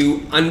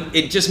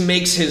it just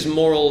makes his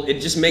moral. It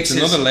just makes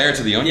another layer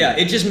to the onion. Yeah,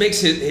 it just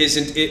makes his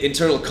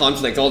internal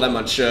conflict all that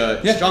much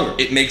stronger.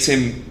 It makes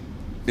him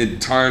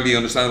entirely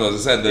understandable.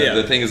 As I said,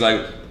 the thing is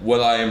like,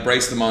 will I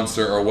embrace the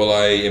monster or will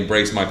I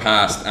embrace my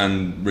past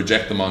and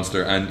reject the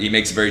monster? And he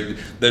makes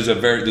there's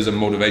a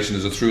motivation,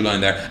 there's a through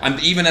line there,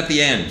 and even at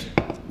the end.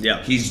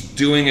 Yeah, he's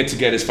doing it to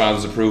get his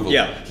father's approval.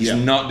 Yeah, he's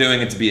not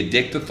doing it to be a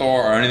dick to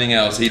Thor or anything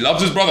else. He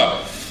loves his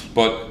brother,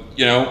 but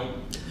they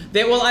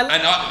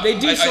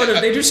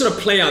do sort of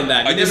play on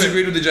that. I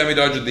disagreed with the Jamie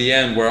Dodge at the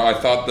end, where I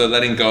thought the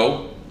letting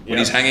go when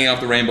he's hanging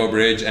off the Rainbow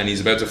Bridge and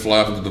he's about to fly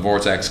off into the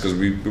vortex, because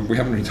we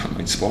haven't really talked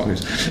about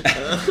spoilers.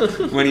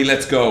 When he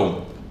lets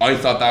go, I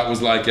thought that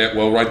was like,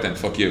 well, right then,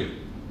 fuck you.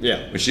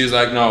 Yeah. But she was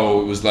like,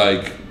 no, it was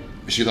like,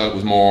 she thought it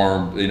was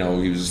more,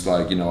 he was just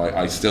like,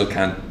 I still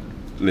can't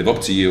live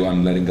up to you,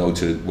 I'm letting go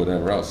to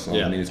whatever else. So,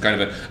 I mean, it's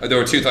kind of there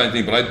were two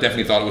things, but I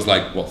definitely thought it was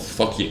like, well,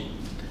 fuck you.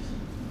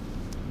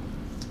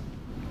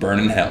 Burn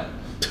in hell.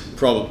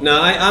 Probably. No,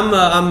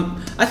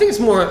 I think it's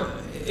more,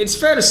 it's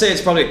fair to say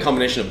it's probably a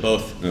combination of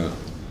both. Yeah.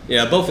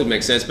 Yeah, both would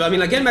make sense. But I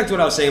mean, like, getting back to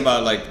what I was saying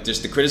about like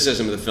just the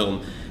criticism of the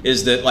film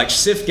is that like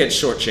Sif gets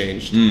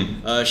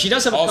shortchanged. She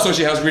does have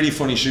she has really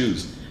funny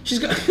shoes. She's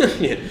got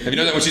Have you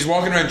know that when she's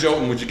walking around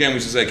Jotun, which again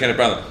we should say Kenneth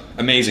Branagh,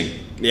 amazing.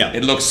 Yeah.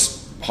 It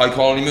looks high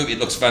quality movie, it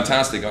looks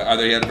fantastic.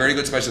 Either he had a very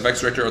good special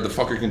effects director or the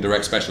fucker can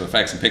direct special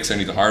effects and Pixar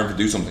need to hire him to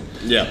do something.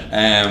 Yeah.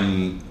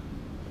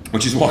 When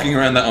she's walking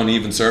around that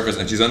uneven surface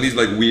and she's on these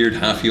like weird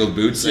half-heeled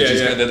boots, and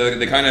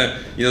they kind of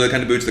the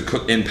kind of boots that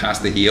cut in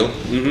past the heel,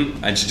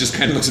 and she just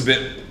kind of looks a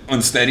bit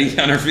unsteady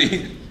on her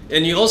feet.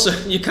 And you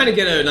kind of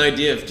get an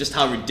idea of just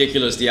how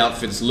ridiculous the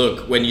outfits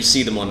look when you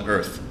see them on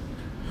Earth.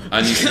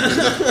 And you see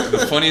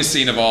the funniest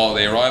scene of all,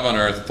 they arrive on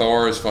Earth,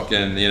 Thor is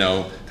fucking,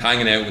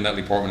 hanging out with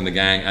Natalie Portman and the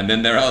gang, and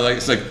then they're all like,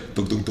 it's like,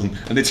 dun, dun, dun,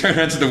 and they turn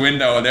around to the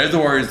window, and there's the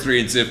Warriors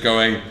 3 and Sif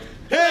going,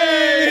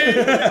 hey!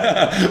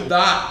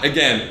 That,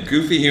 again,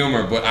 goofy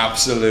humor, but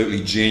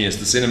absolutely genius.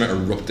 The cinema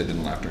erupted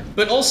in laughter.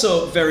 But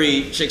also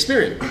very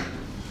Shakespearean.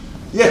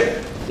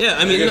 Yeah. Yeah,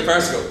 I mean,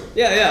 farcical.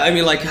 Yeah. I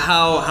mean, like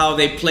how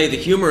they play the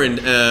humor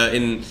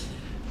in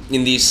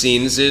these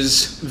scenes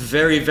is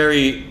very,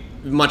 very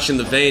much in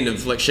the vein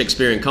of like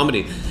Shakespearean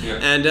comedy. Yeah.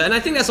 And I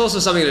think that's also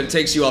something that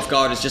takes you off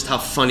guard, is just how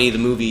funny the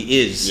movie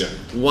is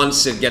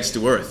once it gets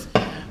to Earth.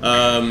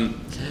 But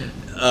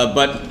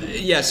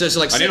yeah, so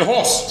like I need a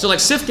horse. So like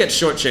Sif gets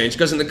shortchanged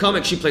because in the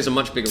comic she plays a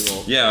much bigger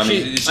role. Yeah, I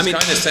mean it's kind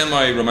of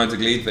semi-romantic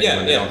lead thing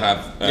when they don't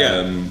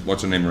have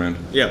what's her name around.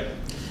 Yeah.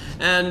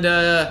 And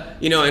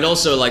and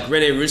also like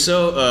Rene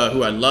Russo,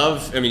 who I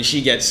love. I mean,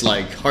 she gets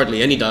like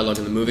hardly any dialogue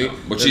in the movie. No,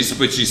 but she's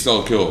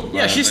still cool.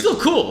 Yeah, she's still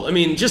cool. I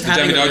mean, just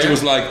having Jamie Dodge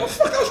was like, oh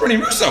fuck, that was Rene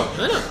Russo.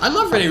 I know. I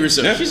love Rene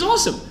Russo. Yeah. She's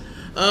awesome.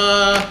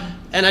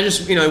 And I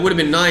just, it would have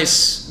been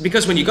nice,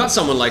 because when you got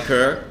someone like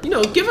her,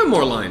 give her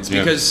more lines,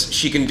 because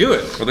she can do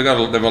it. Well,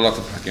 they've a lot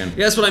to pack in.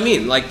 Yeah, that's what I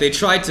mean. Like, they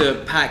tried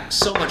to pack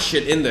so much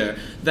shit in there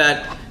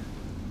that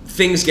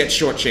things get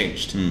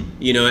shortchanged,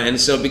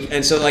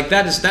 and so like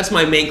that's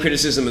my main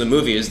criticism of the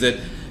movie, is that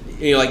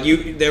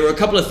there were a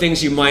couple of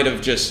things you might have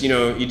just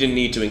you didn't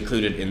need to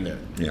include it in there.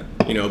 Yeah.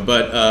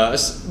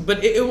 But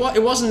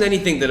it wasn't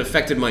anything that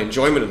affected my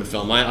enjoyment of the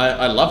film.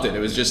 I loved it. It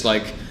was just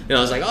like I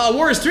was like, oh,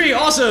 Warriors 3,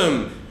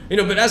 awesome.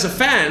 But as a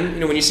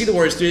fan, when you see the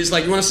Warriors 3, it's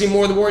like you want to see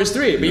more of the Warriors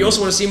 3, but you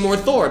also want to see more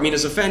Thor. I mean,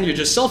 as a fan, you're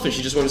just selfish.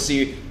 You just want to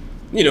see,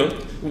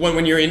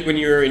 when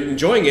you're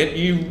enjoying it,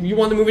 you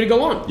want the movie to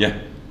go on. Yeah.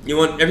 You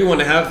want everyone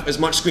to have as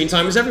much screen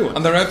time as everyone.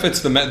 And their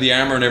outfits, the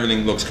armor and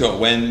everything looks cool.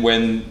 When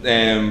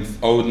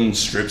Odin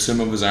strips him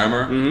of his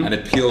armor and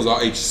it peels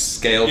off, each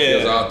scale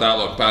peels off, that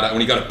looked bad.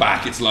 When he got it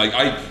back, it's like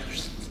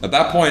at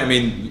that point, I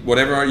mean,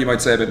 whatever you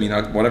might say about me,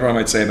 whatever I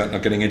might say about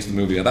not getting into the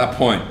movie, at that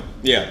point,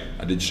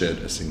 I did shed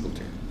a single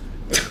tear.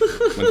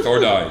 When Thor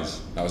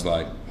dies, I was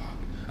like,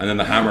 and then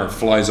the hammer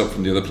flies up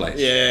from the other place.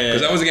 Yeah. Because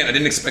that was, again, I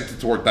didn't expect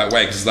it to work that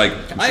way. Because like,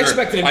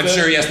 I'm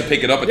sure he has to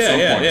pick it up at some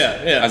point.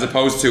 Yeah. As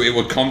opposed to it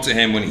would come to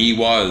him when he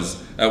was.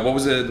 What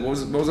was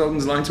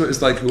Odin's line to it?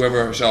 It's like,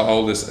 whoever shall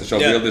wield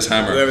this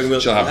hammer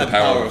shall have the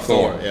power of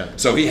Thor. Yeah.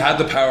 So he had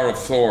the power of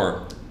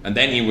Thor, and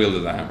then he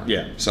wielded the hammer.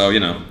 Yeah. So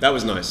that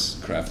was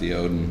nice. Crafty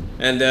Odin.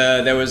 And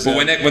there was. But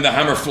when the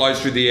hammer flies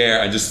through the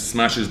air and just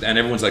smashes, and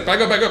everyone's like, back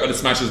up, and it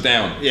smashes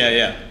down.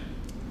 Yeah.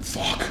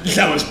 Fuck.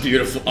 That was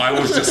beautiful. I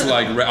was just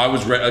like,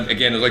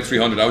 again, it was like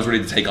 300. I was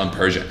ready to take on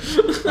Persia. I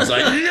was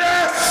like,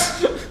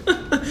 yes!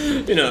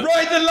 Ride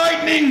the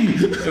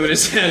lightning! And when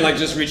his hand like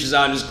just reaches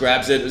out and just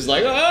grabs it, it's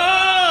like,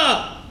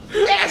 ah!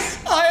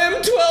 Yes! I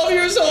am 12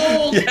 years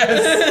old!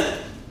 Yes!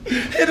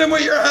 Hit him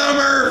with your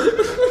hammer!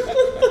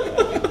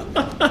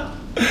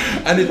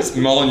 And it's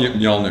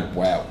Mjolnir.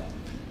 Wow.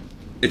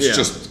 It's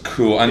just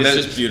cool, and it's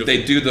just beautiful.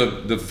 They do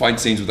the fight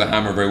scenes with the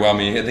hammer very well. I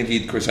mean, I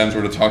think Chris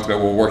Hemsworth had talked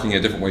about working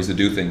at different ways to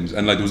do things,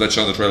 and like there was that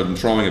shot in the trailer of him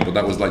throwing it, but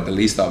that was like the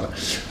least of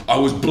it. I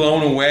was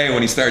blown away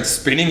when he started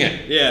spinning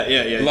it.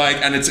 Yeah. Like,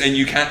 and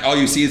you can't. All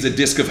you see is a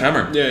disc of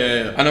hammer.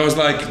 Yeah. And I was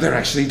like, they're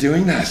actually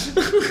doing that.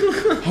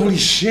 Holy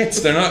shit!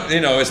 They're not.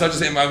 It's not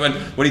just him.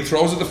 When he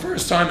throws it the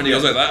first time and he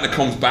goes like that and it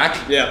comes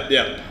back.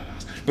 Yeah.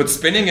 But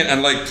spinning it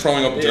and like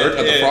throwing up dirt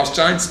at the frost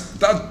giants,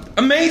 that's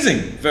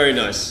amazing. Very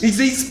nice.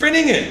 He's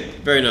spinning it.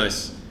 Very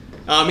nice.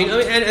 I mean,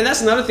 and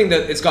that's another thing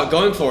that it's got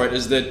going for it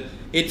is that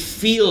it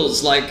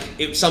feels like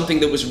it's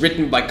something that was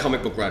written by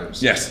comic book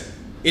writers. Yes.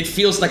 It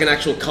feels like an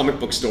actual comic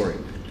book story.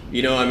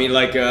 You know, I mean,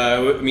 like,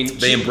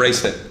 they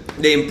embraced it.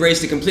 They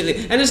embraced it completely,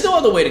 and there's no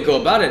other way to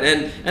go about it.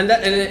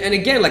 And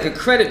again, like a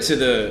credit to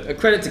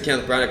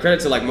Kenneth Branagh, a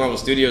credit to like Marvel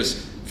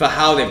Studios for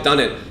how they've done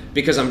it.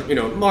 Because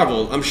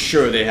Marvel, I'm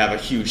sure they have a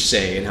huge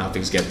say in how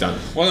things get done.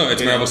 Well, no,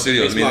 it's Marvel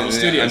Studios. It's Marvel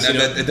Studios, and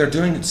they're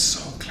doing it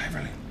so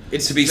cleverly.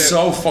 It's to be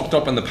so fucked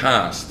up in the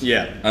past.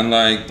 Yeah. And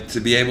like to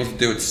be able to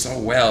do it so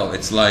well,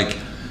 it's like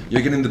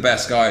you're getting the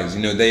best guys.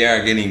 They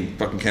are getting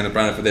fucking Kenneth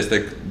Branagh for this.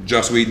 Like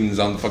Joss Whedon's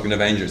on the fucking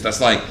Avengers. That's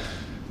like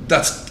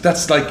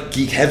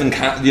geek heaven.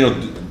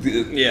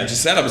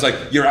 Just said I was like,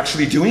 you're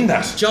actually doing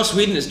that. Joss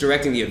Whedon is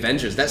directing the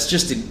Avengers.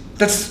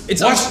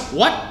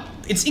 What?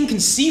 It's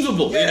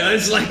inconceivable. Yeah.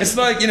 It's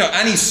like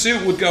Annie's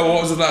suit would go.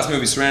 What was the last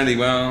movie? Serenity.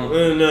 Well,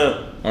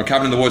 no. Or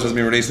Cabin in the Woods hasn't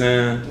been released.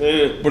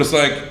 But it's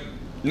like,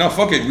 no,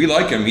 fuck it. We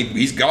like him.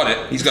 He's got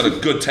it. He's got a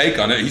good take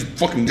on it. He's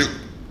fucking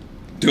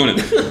doing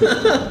it.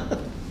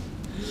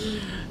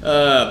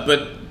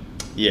 But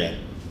yeah,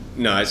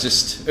 no, it's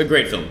just a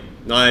great film.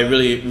 I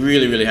really,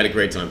 really, really had a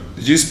great time.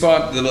 Did you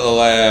spot the little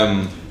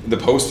the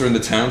poster in the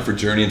town for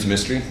Journey into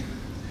Mystery?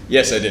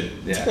 Yes, I did.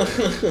 Yeah,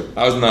 that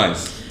was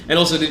nice. And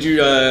also, did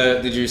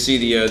you see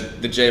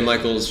the J.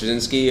 Michael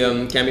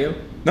Straczynski cameo?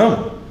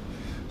 No.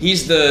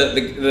 He's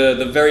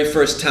the very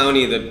first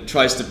townie that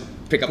tries to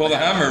pick up the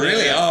hammer.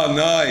 Really? Yeah. Oh,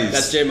 nice.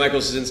 That's J.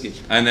 Michael Straczynski.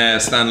 And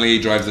Stan Lee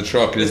drives the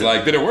truck and is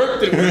like, "Did it work?"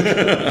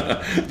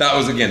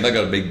 That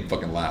got a big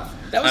fucking laugh.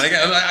 And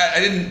again, I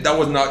didn't. That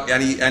was not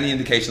any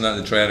indication of that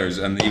in the trailers,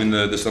 and even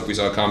the stuff we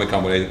saw at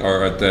Comic-Con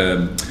or at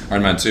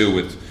Iron Man 2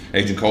 with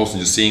Agent Coulson,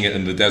 just seeing it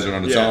in the desert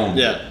on its own.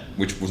 Yeah.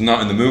 Which was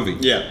not in the movie.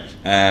 Yeah.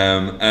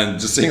 And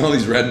just seeing all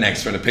these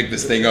rednecks trying to pick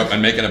this thing up and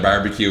making a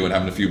barbecue and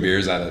having a few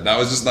beers at it. That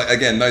was just like,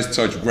 again, nice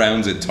touch,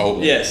 grounds it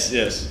totally. Yes.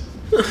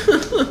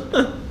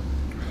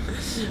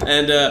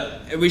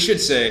 And we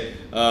should say,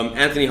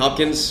 Anthony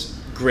Hopkins,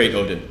 great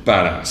Odin.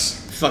 Badass.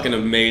 Fucking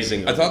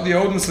amazing. I thought the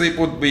Odin sleep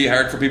would be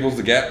hard for people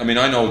to get. I mean,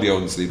 I know the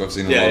Odin sleep. I've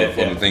seen a lot of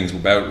other things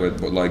about it,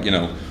 but like,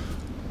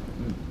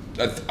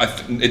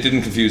 it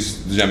didn't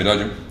confuse the Jamie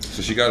Dodger.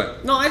 So she got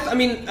it. No, I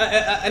mean,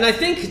 and I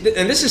think,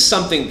 and this is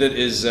something that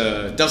is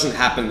doesn't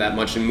happen that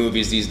much in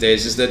movies these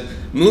days, is that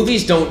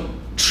movies don't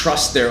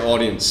trust their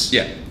audience.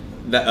 Yeah.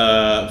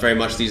 Very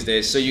much these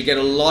days. So you get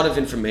a lot of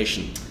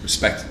information.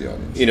 Respect the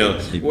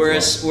audience.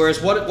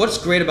 Whereas what's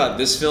great about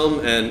this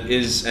film and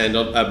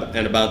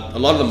about a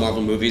lot of the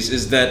Marvel movies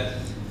is that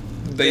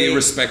they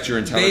respect your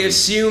intelligence. They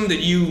assume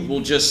that you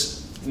will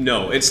just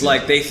know. It's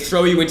like they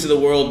throw you into the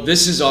world.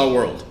 This is our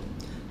world.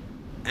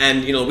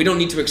 And we don't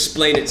need to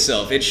explain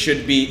itself. It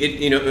should be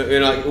you know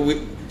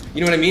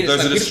what I mean?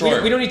 There's a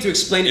destroyer. We don't need to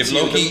explain it.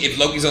 If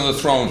Loki's on the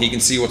throne, he can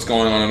see what's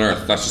going on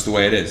Earth. That's just the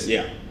way it is.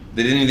 Yeah.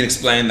 They didn't even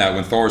explain that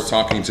when Thor's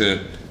talking to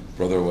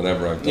brother or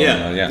whatever. I've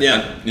done that.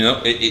 Yeah.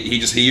 And,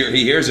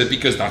 he hears it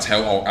because that's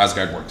how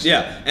Asgard works.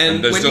 Yeah.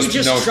 And when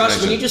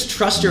you just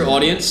trust your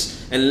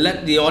audience and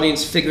let the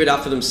audience figure it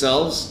out for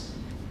themselves,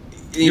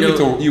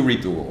 you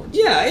reap the reward.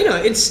 Yeah.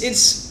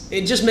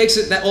 It just makes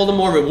it that all the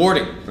more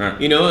rewarding. Right.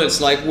 It's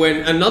like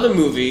when another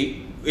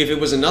movie, if it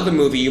was another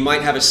movie, you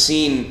might have a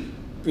scene,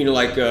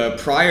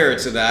 prior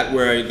to that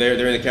where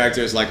they're in the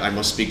character is like, I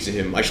must speak to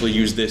him. I shall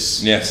use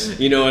this. Yes.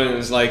 And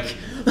it's like.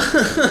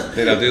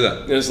 They don't do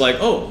that. And it's like,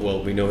 oh,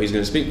 well, we know he's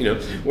going to speak.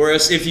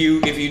 Whereas if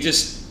you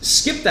just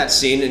skip that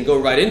scene and go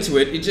right into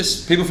it,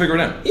 people figure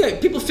it out. Yeah,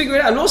 people figure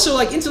it out, and also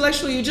like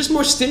intellectually, you're just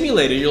more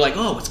stimulated. You're like,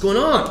 oh, what's going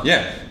on?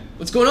 Yeah.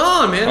 What's going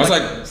on, man? I was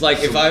it's like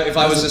if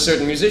I was a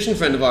certain musician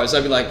friend of ours,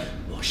 I'd be like,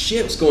 oh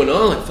shit, what's going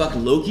on? Like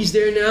fucking Loki's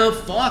there now?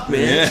 Fuck,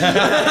 man.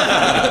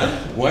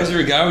 Yeah. Why is there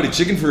a guy with a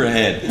chicken for a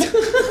head?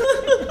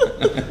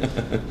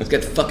 He's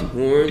got the fucking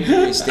horn.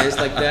 He stands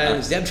like that.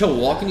 He's having trouble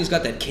walking. He's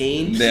got that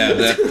cane. Yeah,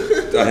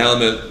 the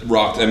helmet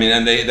rocked. I mean,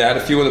 and they had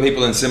a few other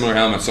people in similar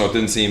helmets, so it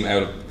didn't seem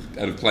out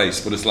of place.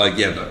 But it's like,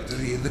 yeah,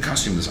 the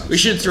costume design. We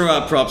should throw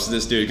out props to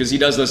this dude because he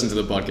does listen to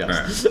the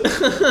podcast.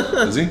 Right.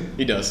 Does he?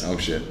 He does. Oh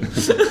shit.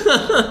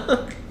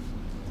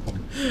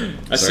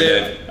 I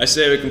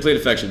say it with complete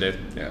affection, Dave.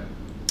 Yeah.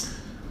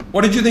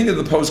 What did you think of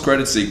the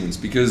post-credit sequence?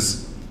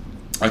 Because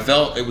I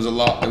felt it was a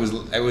lot. It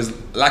was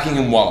lacking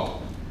in wallop.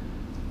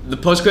 The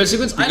post-credit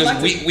sequence?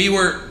 Because we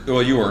were...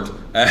 Well, you weren't.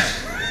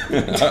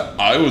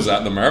 I was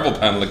at the Marvel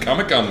panel at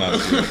Comic-Con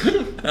last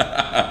year.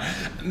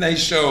 And they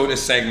showed a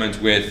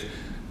segment with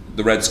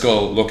the Red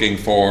Skull looking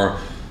for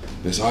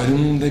this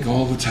item they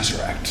call the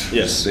Tesseract.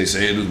 Yes. They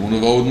say it was one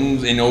of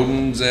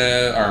Odin's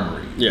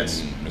armory.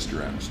 Yes. Mr.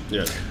 Rams.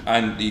 Yeah.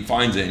 And he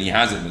finds it and he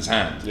has it in his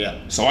hand. Yeah.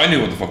 So I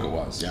knew what the fuck it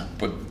was. Yeah.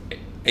 But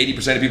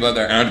 80% of people out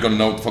there aren't going to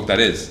know what the fuck that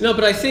is. No,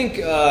 but I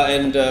think,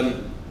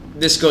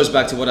 this goes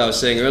back to what I was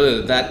saying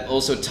earlier, that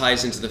also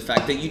ties into the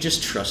fact that you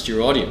just trust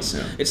your audience.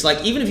 Yeah. It's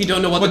like, even if you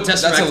don't know what the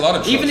Tesseract... That's a lot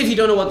of trust. Even if you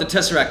don't know what the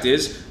Tesseract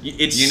is,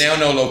 it's... You now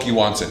know Loki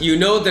wants it. You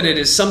know that it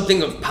is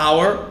something of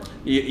power.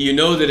 You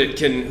know that it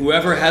can...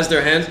 Whoever has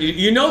their hands...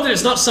 You know that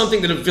it's not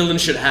something that a villain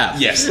should have.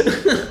 Yes.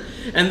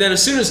 And then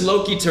as soon as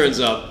Loki turns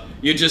up,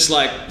 you're just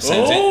like,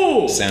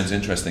 Sounds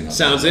interesting.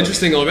 Sounds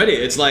interesting already.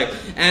 It's like,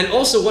 and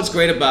also what's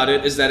great about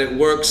it is that it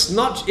works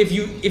not if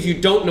you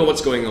don't know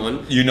what's going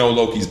on. You know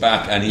Loki's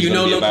back, and he's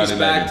going to be about it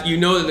later. You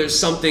know that there's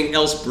something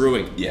else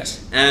brewing.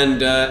 Yes.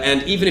 And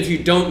even if you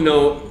don't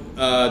know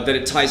that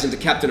it ties into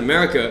Captain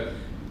America,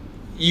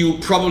 you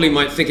probably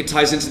might think it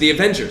ties into the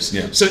Avengers.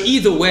 Yeah. So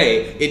either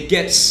way, it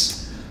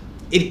gets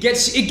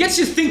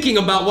you thinking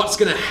about what's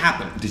going to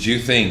happen. Did you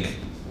think,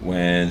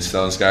 when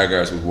Stellan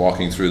Skarsgård was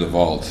walking through the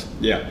vault,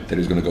 that he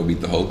was going to go meet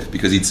the Hulk?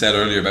 Because he'd said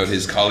earlier about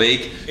his colleague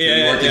who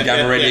worked in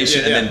gamma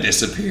radiation and then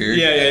disappeared.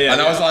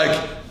 And I was like,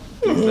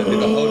 let it be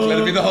the Hulk, let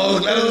it be the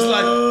Hulk,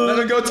 let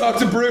him go talk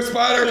to Bruce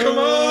Banner, come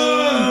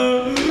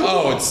on!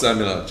 Oh, it's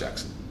Samuel L.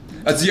 Jackson.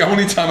 That's the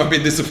only time I've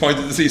been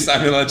disappointed to see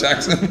Samuel L.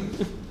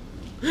 Jackson.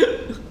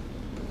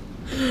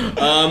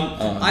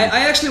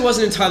 I actually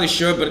wasn't entirely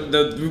sure, but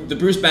the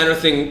Bruce Banner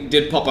thing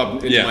did pop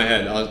up into my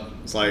head.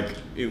 It's like,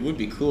 it would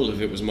be cool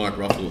if it was Mark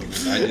Ruffalo.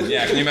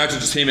 Yeah, can you imagine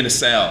just him in a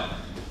cell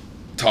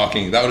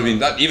talking? That would have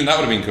been even that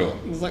would have been cool.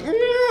 It's like,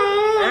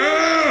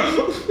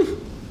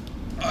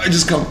 I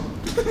just come.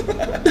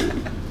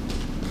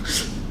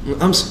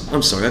 I'm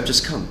sorry, I've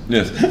just come.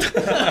 Yes.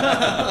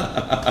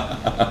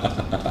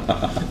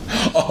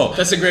 Oh,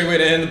 that's a great way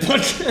to end the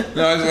podcast.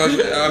 No,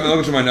 I'm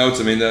looking through my notes.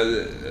 I mean,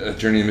 the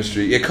Journey of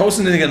Mystery. Yeah,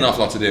 Coulson didn't get an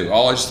awful lot to do.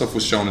 All his stuff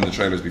was shown in the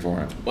trailers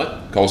beforehand.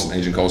 What? Coulson,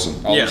 Agent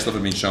Coulson. All his stuff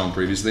had been shown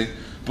previously.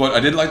 But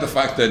I did like the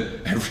fact that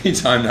every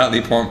time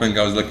Natalie Portman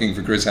goes looking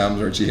for Chris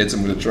Hemsworth, she hits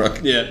him with a truck.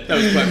 Yeah, that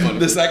was quite funny.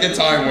 The second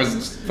time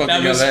was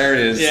fucking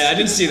hilarious. Yeah, I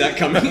didn't see that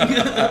coming.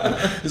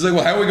 He's like,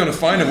 well, how are we going to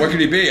find him? Where could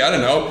he be? I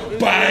don't know.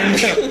 Bang!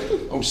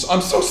 Oh,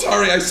 I'm so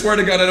sorry. I swear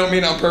to God, I don't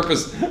mean it on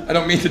purpose. I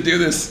don't mean to do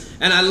this.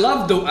 And I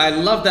love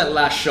that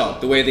last shot,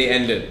 the way they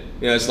ended.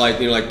 You know, it's like,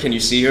 can you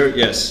see her?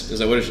 Yes. It's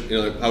like, what is she?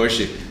 How is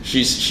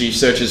she? She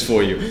searches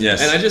for you. Yes.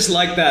 And I just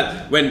like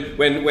that when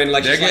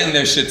like they're getting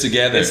their shit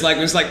together. It's like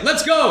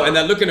let's go, and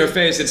that look in her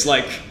face. It's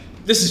like,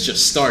 this is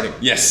just starting.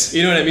 Yes.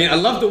 You know what I mean? I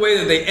love the way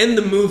that they end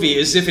the movie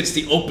as if it's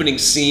the opening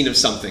scene of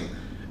something.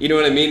 You know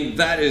what I mean?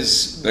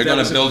 They're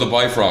going to build a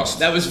Bifrost.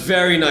 That was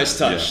very nice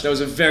touch. Yeah. That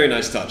was a very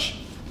nice touch.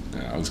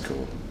 Yeah, that was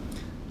cool.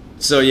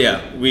 So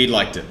yeah, we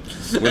liked it.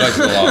 We liked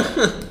it a lot.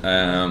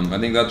 I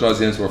think that draws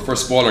the end to our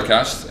first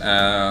Spoilercast.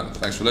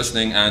 Thanks for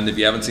listening, and if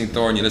you haven't seen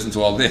Thor and you listen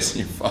to all this,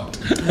 you're fucked.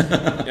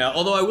 Yeah,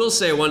 although I will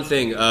say one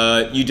thing: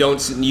 you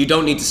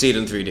don't need to see it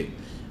in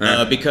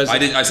 3D because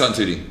I saw it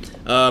in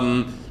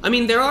 2D. I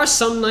mean, there are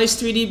some nice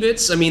 3D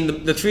bits. I mean,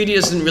 the 3D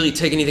doesn't really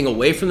take anything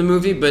away from the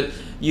movie, but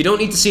you don't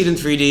need to see it in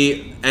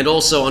 3D. And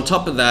also, on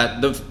top of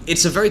that,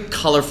 it's a very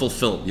colorful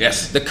film.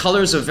 Yes. The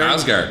colors are very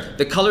Asgard.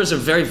 The colors are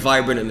very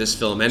vibrant in this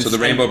film. And so the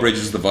Rainbow Bridge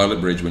is the Violet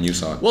Bridge when you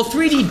saw it. Well,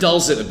 3D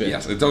dulls it a bit.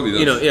 Yes, it totally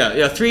does. You know,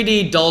 yeah.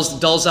 3D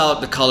dulls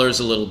out the colors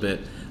a little bit.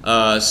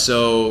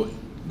 So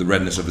the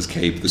redness of his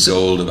cape, the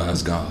gold of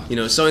Asgard. You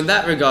know, so in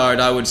that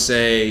regard, I would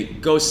say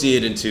go see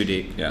it in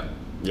 2D. Yeah.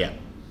 Yeah.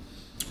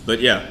 But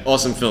yeah,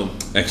 awesome film.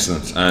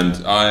 Excellent.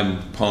 And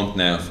I'm pumped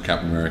now for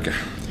Captain America.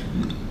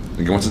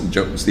 What's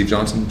it, Steve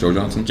Johnson? Joe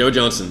Johnson? Joe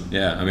Johnson.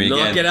 Yeah, I mean,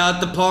 knock it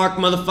out the park,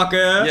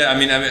 motherfucker. Yeah, I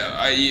mean,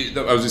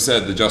 as I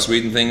said, the Joss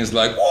Whedon thing is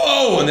like,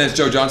 whoa, and then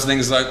Joe Johnson thing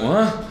is like,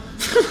 what?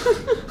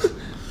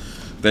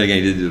 Then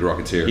again, he did do The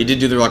Rocketeer. He did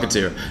do The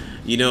Rocketeer.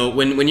 You know,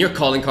 when your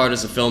calling card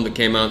is a film that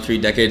came out 3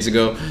 decades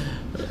ago.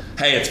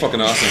 Hey, it's fucking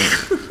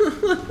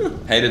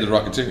awesome. Hated The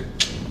Rocketeer.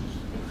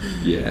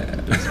 Yeah.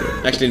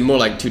 Actually, more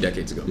like 2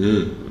 decades ago.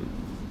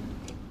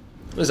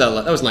 What was that?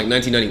 That was like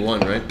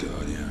 1991, right?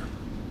 God, yeah.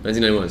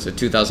 1991, so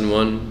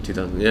 2001,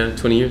 2000, yeah,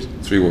 20 years.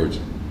 3 words.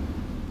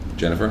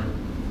 Jennifer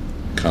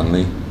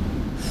Connelly.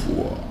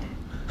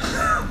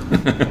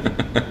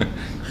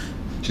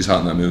 She's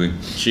hot in that movie.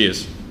 She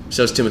is.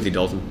 So is Timothy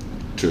Dalton.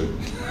 True.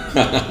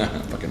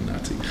 Fucking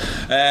Nazi.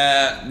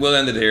 We'll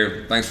end it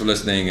here. Thanks for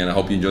listening, and I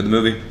hope you enjoyed the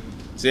movie.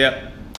 See ya.